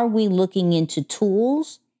 Are we looking into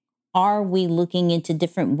tools? Are we looking into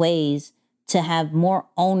different ways to have more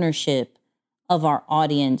ownership of our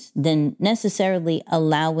audience than necessarily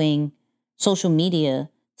allowing social media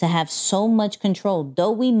to have so much control?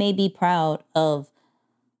 Though we may be proud of,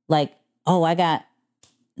 like, oh, I got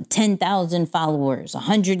 10,000 followers,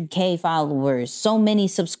 100K followers, so many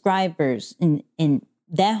subscribers, and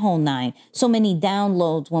that whole nine, so many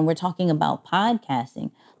downloads when we're talking about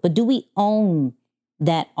podcasting. But do we own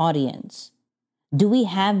that audience? Do we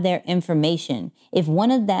have their information? If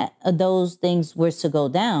one of those things was to go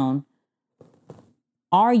down,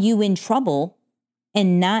 are you in trouble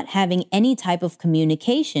and not having any type of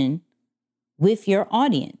communication with your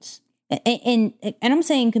audience? And I'm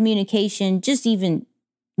saying communication, just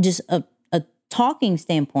a talking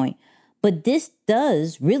standpoint, but this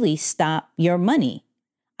does really stop your money.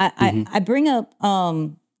 I bring up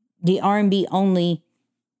the R&B only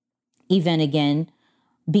event again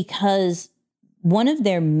because one of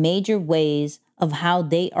their major ways of how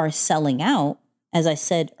they are selling out, as I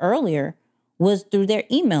said earlier, was through their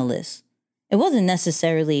email list. It wasn't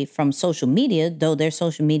necessarily from social media, though their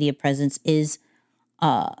social media presence is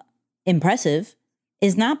impressive.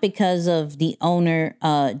 It's not because of the owner,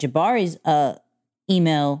 Jabari's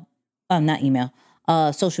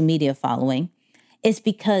social media following. It's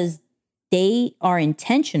because they are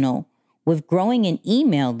intentional with growing an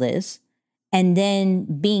email list and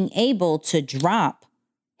then being able to drop,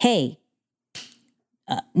 hey,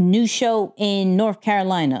 new show in North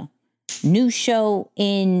Carolina, new show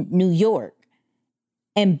in New York.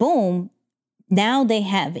 And boom, now they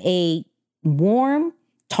have a warm,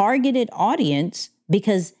 targeted audience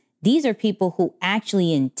because these are people who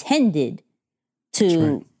actually intended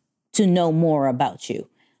to know more about you.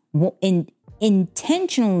 And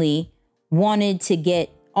intentionally wanted to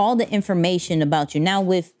get all the information about you. Now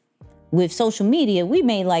with social media, we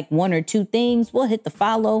may like one or two things. We'll hit the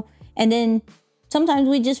follow, and then sometimes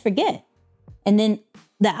we just forget. And then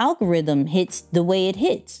the algorithm hits the way it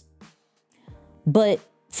hits. But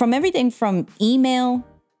from everything from email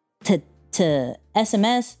to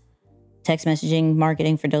SMS, text messaging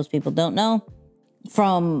marketing, for those people who don't know,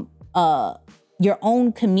 from your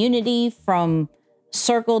own community, from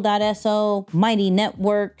Circle.so, Mighty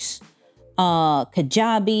Networks,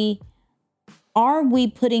 Kajabi, are we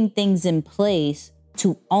putting things in place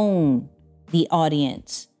to own the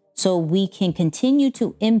audience so we can continue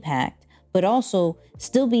to impact, but also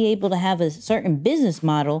still be able to have a certain business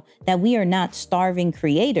model that we are not starving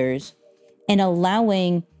creators and not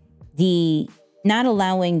allowing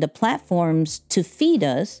the platforms to feed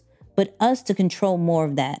us, but us to control more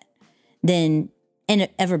of that than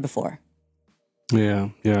ever before? Yeah,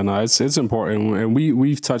 no, it's important, and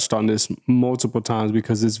we've touched on this multiple times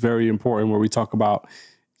because it's very important. Where we talk about,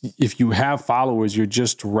 if you have followers, you're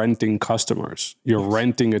just renting customers. You're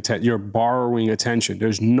renting you're borrowing attention.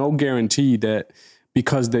 There's no guarantee that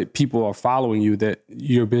because that people are following you that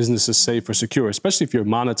your business is safe or secure, especially if you're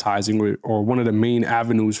monetizing, or one of the main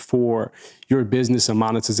avenues for your business and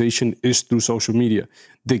monetization is through social media.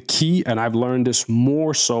 The key, and I've learned this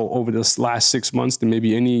more so over this last 6 months than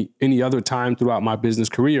maybe any other time throughout my business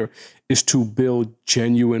career, is to build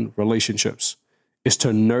genuine relationships, is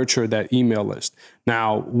to nurture that email list.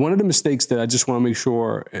 Now, one of the mistakes that I just want to make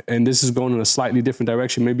sure, and this is going in a slightly different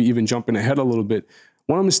direction, maybe even jumping ahead a little bit,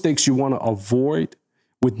 one of the mistakes you want to avoid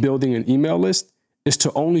with building an email list is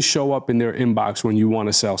to only show up in their inbox when you want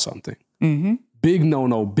to sell something. Mm-hmm. Big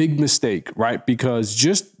no-no, big mistake, right? Because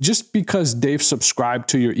just because they've subscribed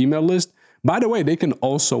to your email list, by the way, they can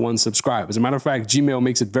also unsubscribe. As a matter of fact, Gmail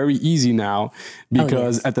makes it very easy now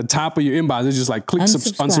because at the top of your inbox, it's just like click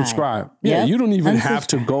unsubscribe. Yeah, you don't even have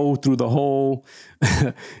to go through the whole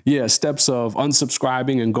steps of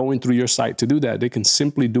unsubscribing and going through your site to do that. They can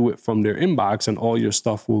simply do it from their inbox, and all your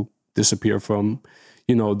stuff will disappear from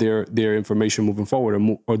their information moving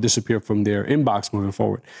forward, or disappear from their inbox moving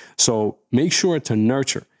forward. So make sure to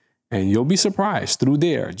nurture, and you'll be surprised through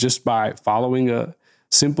there just by following a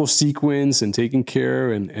simple sequence and taking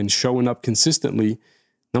care and showing up consistently.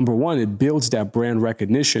 Number one, it builds that brand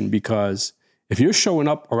recognition, because If you're showing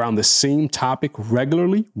up around the same topic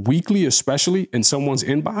regularly, weekly, especially in someone's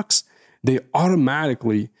inbox, they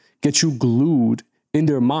automatically get you glued in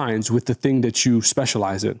their minds with the thing that you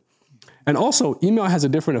specialize in. And also, email has a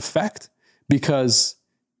different effect because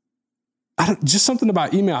just something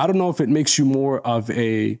about email, I don't know if it makes you more of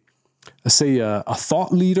a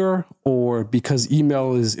thought leader, or because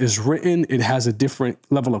email is written, it has a different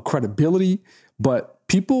level of credibility, but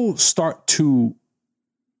people start to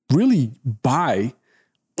really buy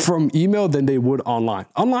from email than they would online.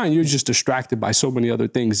 Online, you're just distracted by so many other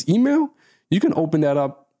things. Email, you can open that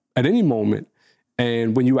up at any moment,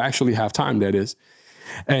 and when you actually have time, that is,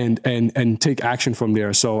 and take action from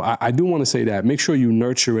there. So I do want to say that. Make sure you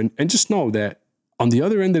nurture and just know that on the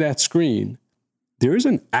other end of that screen, there is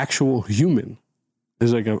an actual human.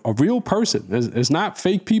 There's like a real person. It's not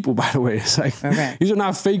fake people, by the way. It's like, these are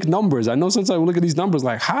not fake numbers. I know sometimes we look at these numbers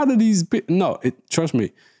like, how do these, trust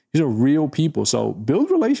me, these are real people. So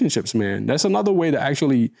build relationships, man. That's another way to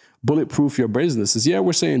actually bulletproof your business is,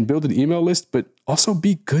 we're saying build an email list, but also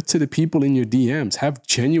be good to the people in your DMs. Have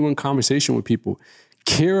genuine conversation with people.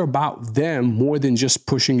 Care about them more than just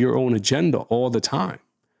pushing your own agenda all the time.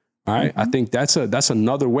 All right. I think that's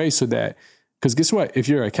another way, so that, because guess what? If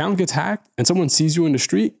your account gets hacked and someone sees you in the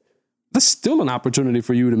street, that's still an opportunity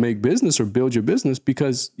for you to make business or build your business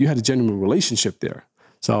because you had a genuine relationship there.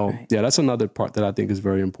 So that's another part that I think is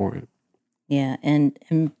very important. Yeah. And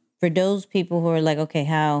for those people who are like, okay,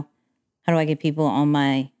 how do I get people on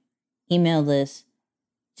my email list?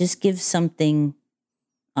 Just give something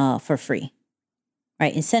for free,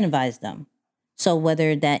 right? Incentivize them. So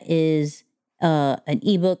whether that is an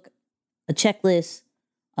ebook, a checklist,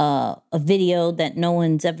 a video that no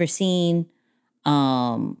one's ever seen,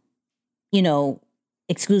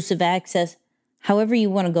 exclusive access, however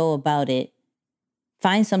you want to go about it,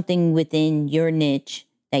 find something within your niche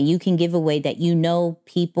that you can give away that you know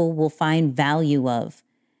people will find value of,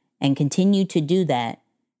 and continue to do that.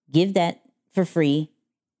 Give that for free.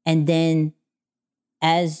 And then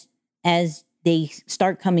as they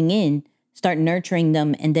start coming in, start nurturing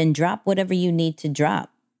them, and then drop whatever you need to drop.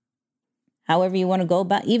 However you want to go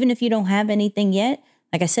about, even if you don't have anything yet.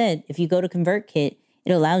 Like I said, if you go to ConvertKit,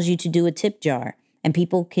 it allows you to do a tip jar, and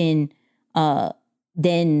people can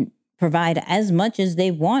then provide as much as they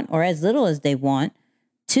want or as little as they want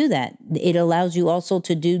to that. It allows you also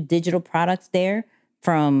to do digital products there,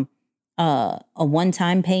 from a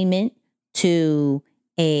one-time payment to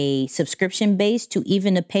a subscription base to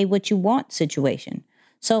even a pay what you want situation.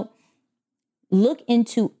 So look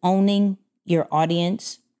into owning your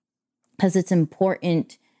audience, because it's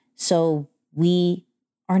important so we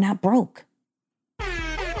are not broke.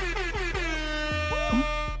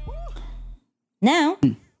 Now,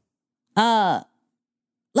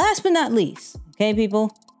 last but not least, okay,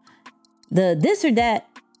 people, the This or That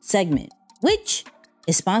segment, which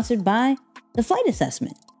is sponsored by the Flight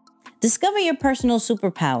Assessment. Discover your personal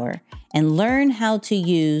superpower and learn how to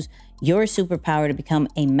use your superpower to become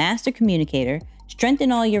a master communicator,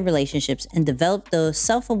 strengthen all your relationships, and develop the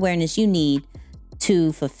self-awareness you need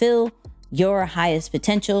to fulfill your highest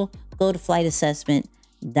potential. Go to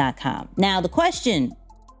flightassessment.com. Now, the question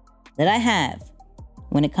that I have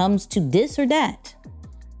when it comes to this or that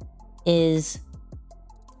is,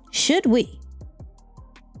 should we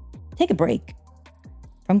take a break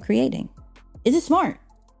from creating? Is it smart?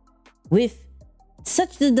 With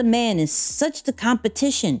such the demand and such the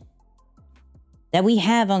competition that we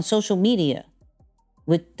have on social media,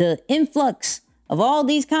 with the influx of all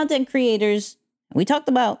these content creators we talked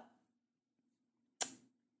about,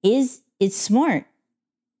 is it smart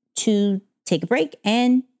to take a break?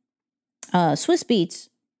 And Swiss Beats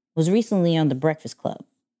was recently on The Breakfast Club,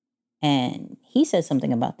 and he said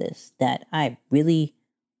something about this that I really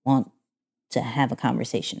want to have a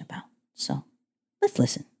conversation about. So let's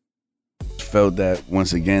listen. Felt that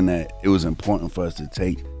once again that it was important for us to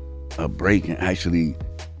take a break and actually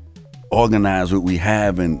organize what we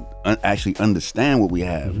have and actually understand what we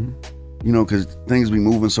have. Mm-hmm. You know, because things be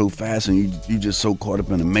moving so fast and you just so caught up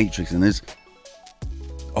in the matrix, and it's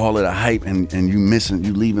all of the hype, and you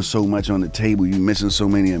leaving so much on the table. You missing so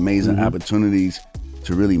many amazing opportunities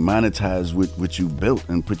to really monetize what you've built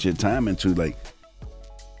and put your time into. Like,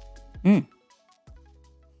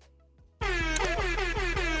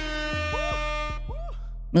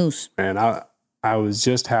 Moose. Man, I was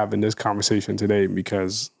just having this conversation today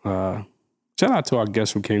because shout out to our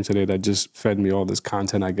guest who came today that just fed me all this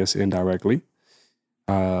content, I guess, indirectly.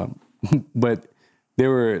 But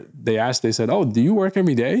they said, "Oh, do you work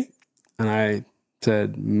every day?" And I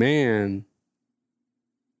said, "Man,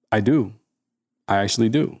 I do. I actually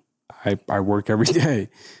do. I work every day.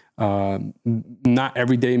 Not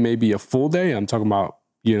every day may be a full day. I'm talking about,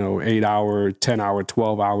 8-hour, 10-hour,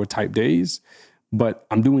 12-hour type days, but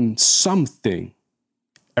I'm doing something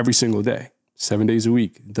every single day, 7 days a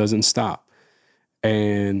week. It doesn't stop.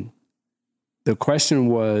 And the question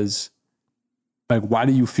was, like, why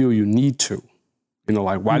do you feel you need to?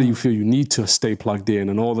 Why do you feel you need to stay plugged in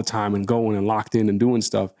and all the time and going and locked in and doing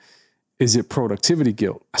stuff? Is it productivity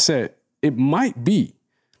guilt? I said, it might be,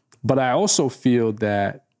 but I also feel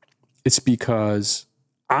that it's because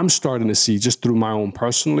I'm starting to see, just through my own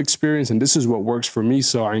personal experience, and this is what works for me,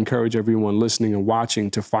 so I encourage everyone listening and watching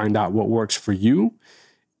to find out what works for you,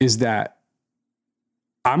 is that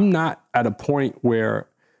I'm not at a point where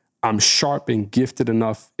I'm sharp and gifted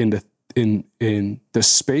enough in the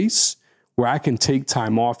space where I can take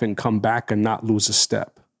time off and come back and not lose a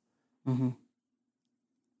step. Mm-hmm.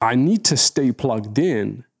 I need to stay plugged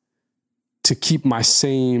in to keep my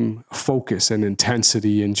same focus and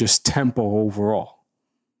intensity and just tempo overall.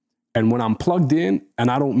 And when I'm plugged in and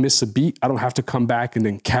I don't miss a beat, I don't have to come back and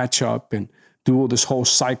then catch up and do all this whole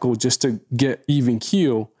cycle just to get even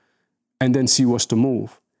keel and then see what's to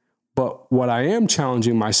move. But what I am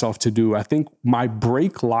challenging myself to do, I think my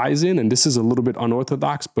break lies in, and this is a little bit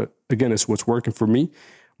unorthodox, but again, it's what's working for me.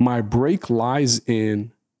 My break lies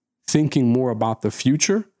in thinking more about the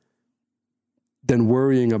future than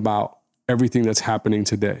worrying about everything that's happening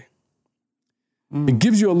today. It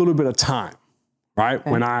gives you a little bit of time, right?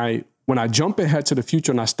 Okay. When I jump ahead to the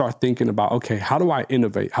future and I start thinking about, okay, how do I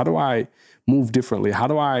innovate? How do I move differently? How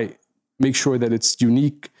do I make sure that it's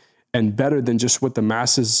unique and better than just what the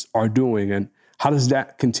masses are doing? And how does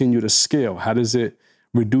that continue to scale? How does it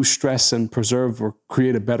reduce stress and preserve or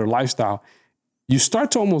create a better lifestyle? You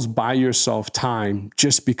start to almost buy yourself time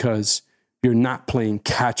just because you're not playing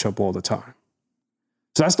catch up all the time.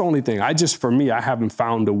 So that's the only thing. For me, I haven't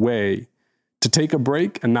found a way to take a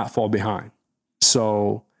break and not fall behind.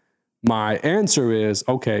 So my answer is,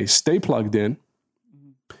 okay, stay plugged in.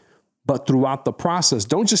 But throughout the process,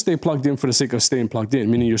 don't just stay plugged in for the sake of staying plugged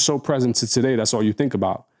in, meaning you're so present to today, that's all you think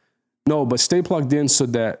about. No, but stay plugged in so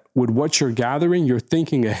that with what you're gathering, you're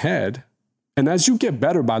thinking ahead. And as you get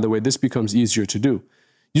better, by the way, this becomes easier to do.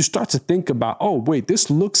 You start to think about, oh, wait, this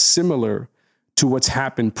looks similar to what's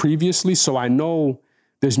happened previously. So I know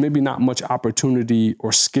there's maybe not much opportunity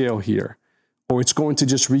or scale here, or it's going to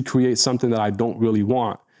just recreate something that I don't really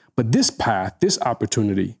want. But this path, this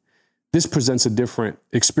opportunity, this presents a different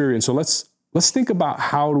experience. So let's think about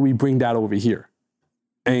how do we bring that over here?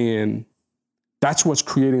 And that's what's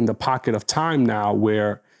creating the pocket of time now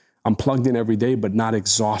where I'm plugged in every day, but not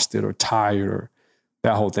exhausted or tired or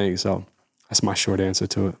that whole thing. So that's my short answer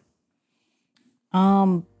to it.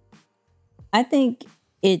 I think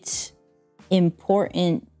it's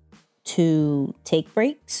important to take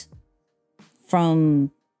breaks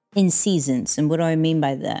from in seasons. And what do I mean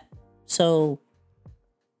by that? So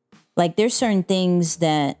like there's certain things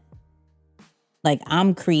that like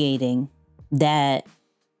I'm creating that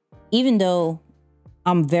even though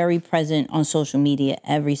I'm very present on social media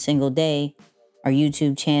every single day, our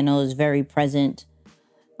YouTube channel is very present.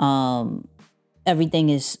 Everything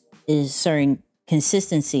is certain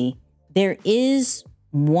consistency. There is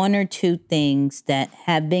one or two things that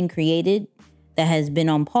have been created that has been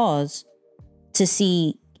on pause to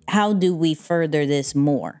see how do we further this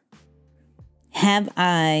more. Have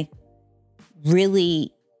I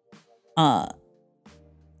really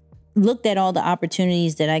looked at all the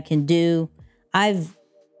opportunities that I can do? I've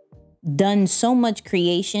done so much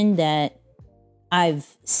creation that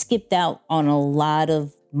I've skipped out on a lot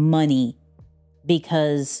of money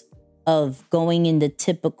because of going in the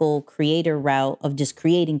typical creator route of just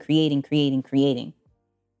creating.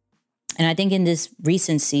 And I think in this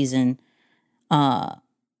recent season,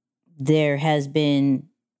 there has been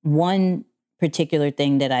one particular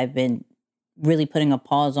thing that I've been really putting a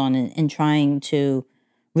pause on and trying to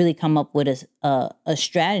really come up with a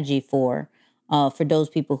strategy for those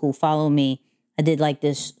people who follow me. I did like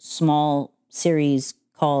this small series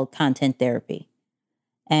called Content Therapy.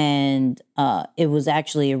 And it was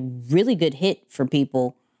actually a really good hit for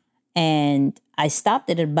people. And I stopped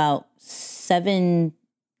it at about seven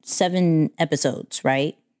episodes,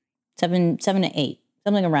 right? Seven to 8,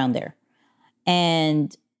 something around there.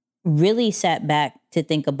 And really sat back to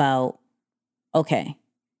think about, okay,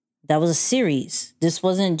 that was a series. This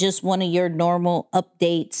wasn't just one of your normal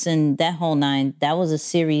updates and that whole nine. That was a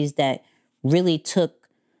series that really took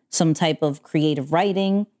some type of creative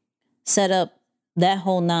writing, set up that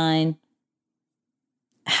whole nine.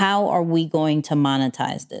 How are we going to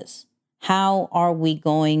monetize this? How are we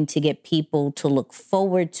going to get people to look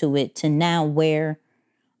forward to it to now where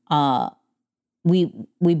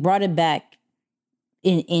we brought it back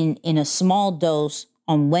in a small dose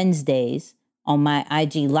on Wednesdays on my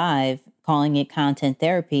IG Live, calling it content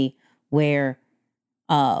therapy, where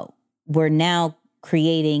we're now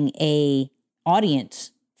creating a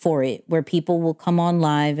audience for it, where people will come on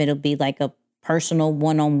live. It'll be like a personal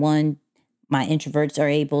one-on-one. My introverts are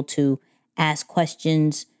able to ask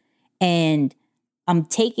questions, and I'm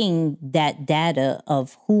taking that data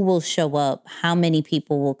of who will show up, how many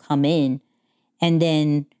people will come in, and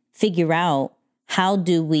then figure out how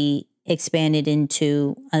do we expand it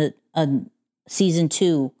into a season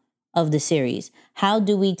 2 of the series. How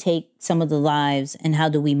do we take some of the lives and how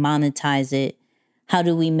do we monetize it? How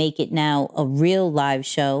do we make it now a real live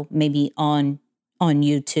show, maybe on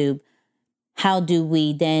YouTube? How do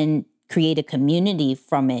we then create a community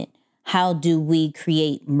from it? How do we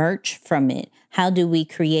create merch from it? How do we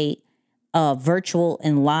create virtual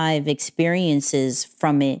and live experiences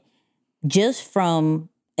from it? Just from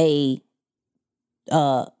a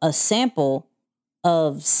sample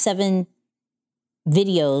of 7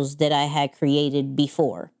 videos that I had created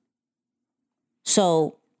before.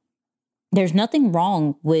 So there's nothing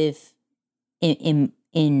wrong with,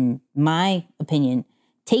 in my opinion,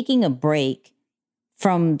 taking a break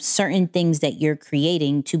from certain things that you're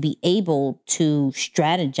creating to be able to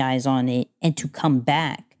strategize on it and to come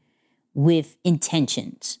back with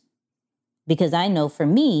intentions. Because I know for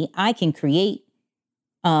me, I can create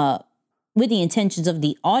with the intentions of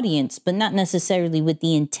the audience, but not necessarily with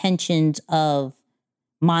the intentions of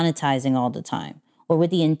monetizing all the time, or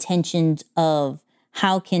with the intentions of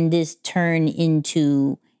how can this turn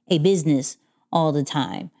into a business all the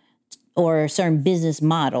time, or a certain business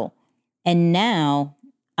model. And now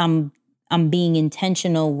I'm being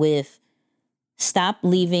intentional with stop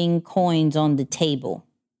leaving coins on the table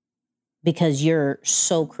because you're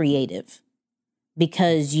so creative,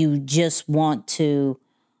 because you just want to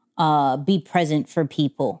be present for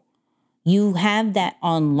people. You have that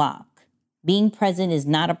on lock. Being present is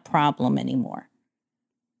not a problem anymore.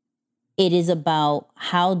 It is about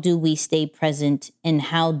how do we stay present and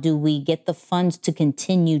how do we get the funds to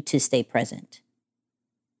continue to stay present.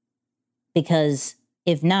 Because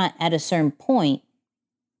if not, at a certain point,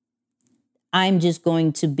 I'm just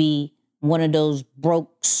going to be one of those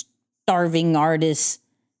broke, starving artists,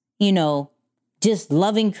 just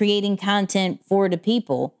loving creating content for the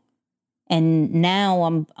people. And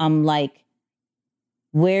now I'm like,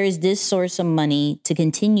 where is this source of money to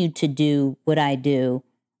continue to do what I do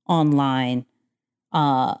online,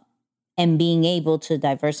 and being able to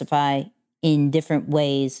diversify in different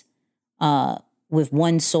ways, with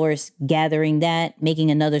one source, gathering that,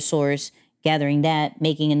 making another source, gathering that,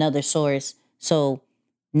 making another source. So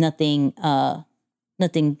nothing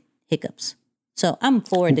hiccups. So I'm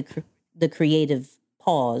for the creative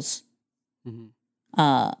pause,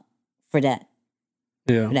 for that.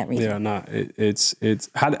 Yeah. For that reason. Yeah. Nah. It's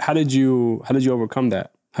how did you overcome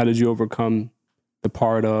that? How did you overcome the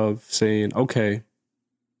part of saying, okay,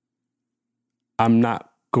 I'm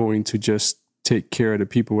not going to just take care of the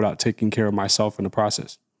people without taking care of myself in the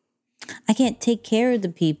process? I can't take care of the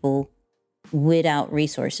people without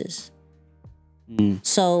resources.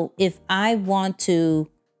 So if I want to,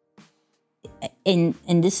 and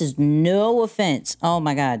this is no offense. Oh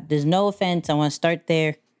my God, there's no offense. I want to start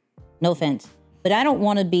there. No offense. But I don't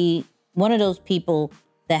want to be one of those people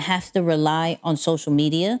that has to rely on social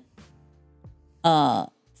media,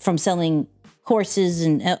 from selling courses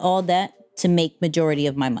and all that to make majority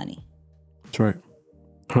of my money. That's right.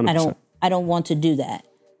 100%. I don't want to do that.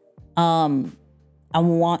 I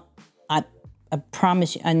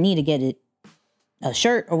promise you, I need to get a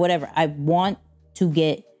shirt or whatever. I want to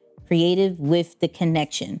get creative with the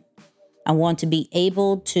connection. I want to be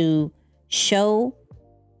able to show,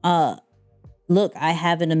 look, I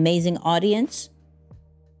have an amazing audience.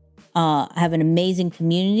 I have an amazing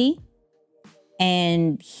community.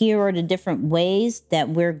 And here are the different ways that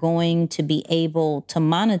we're going to be able to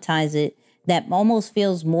monetize it that almost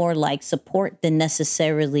feels more like support than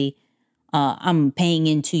necessarily I'm paying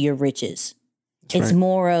into your riches. It's right.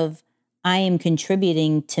 more of I am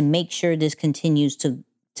contributing to make sure this continues to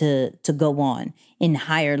go on in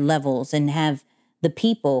higher levels and have the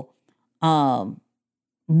people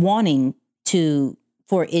wanting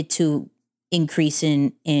for it to increase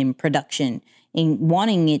in production, and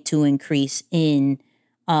wanting it to increase in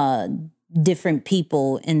different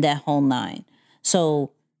people in that whole nine.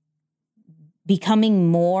 So becoming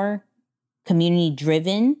more community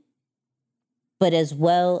driven, but as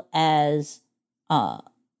well as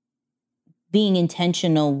being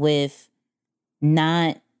intentional with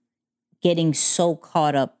not getting so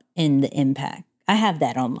caught up in the impact. I have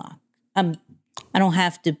that on lock. I don't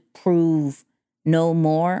have to prove no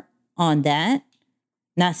more on that.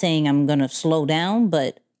 Not saying I'm going to slow down,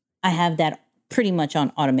 but I have that pretty much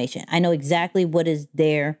on automation. I know exactly what is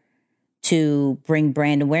there to bring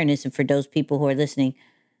brand awareness. And for those people who are listening,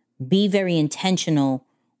 be very intentional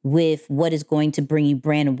with what is going to bring you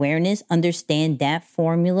brand awareness. Understand that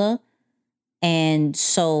formula. And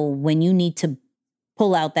so when you need to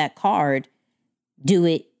pull out that card, do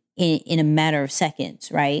it in a matter of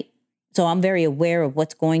seconds, right? So I'm very aware of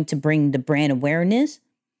what's going to bring the brand awareness.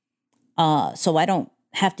 So I don't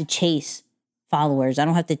have to chase followers. I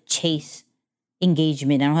don't have to chase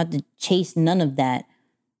engagement. I don't have to chase none of that.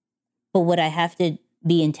 But what I have to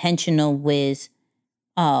be intentional with,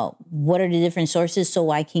 what are the different sources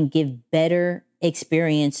so I can give better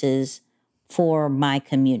experiences for my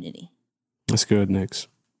community. That's good, Nix.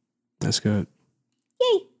 That's good.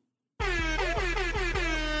 Yay.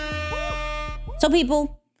 So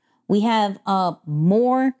people, we have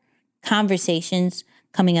more conversations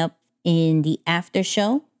coming up in the after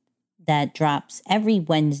show that drops every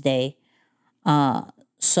Wednesday.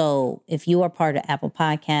 So if you are part of Apple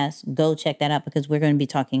Podcasts, go check that out because we're going to be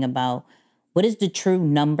talking about what is the true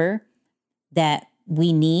number that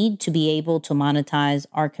we need to be able to monetize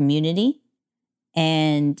our community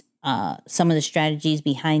and some of the strategies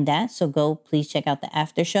behind that. So go please check out the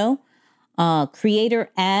after show.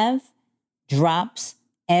 Creator Av drops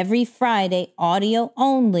every Friday, audio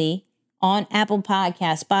only, on Apple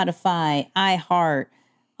Podcasts, Spotify, iHeart,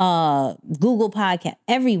 Google Podcast,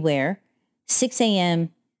 everywhere. 6 a.m.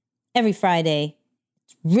 every Friday.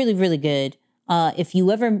 It's really, really good. If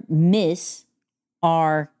you ever miss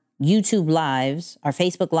our YouTube lives, our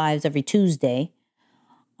Facebook lives every Tuesday,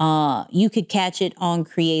 you could catch it on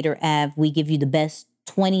Creator Av. We give you the best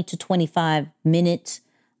 20 to 25 minutes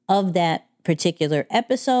of that particular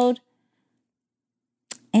episode.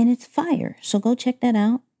 And it's fire. So go check that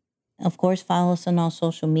out. Of course, follow us on all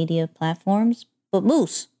social media platforms. But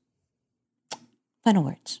Moose, final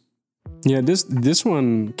words. Yeah, this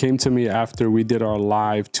one came to me after we did our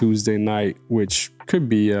live Tuesday night, which could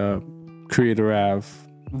be a Creator Av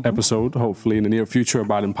episode, hopefully in the near future,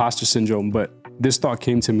 about imposter syndrome. But this thought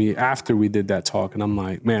came to me after we did that talk, and I'm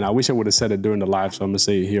like, man, I wish I would have said it during the live, so I'm gonna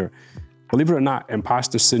say it here. Believe it or not,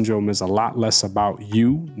 imposter syndrome is a lot less about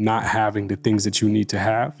you not having the things that you need to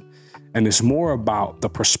have. And it's more about the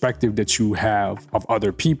perspective that you have of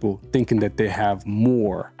other people thinking that they have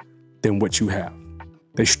more than what you have.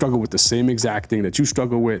 They struggle with the same exact thing that you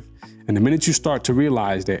struggle with. And the minute you start to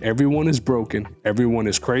realize that everyone is broken, everyone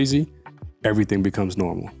is crazy, everything becomes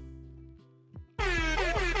normal.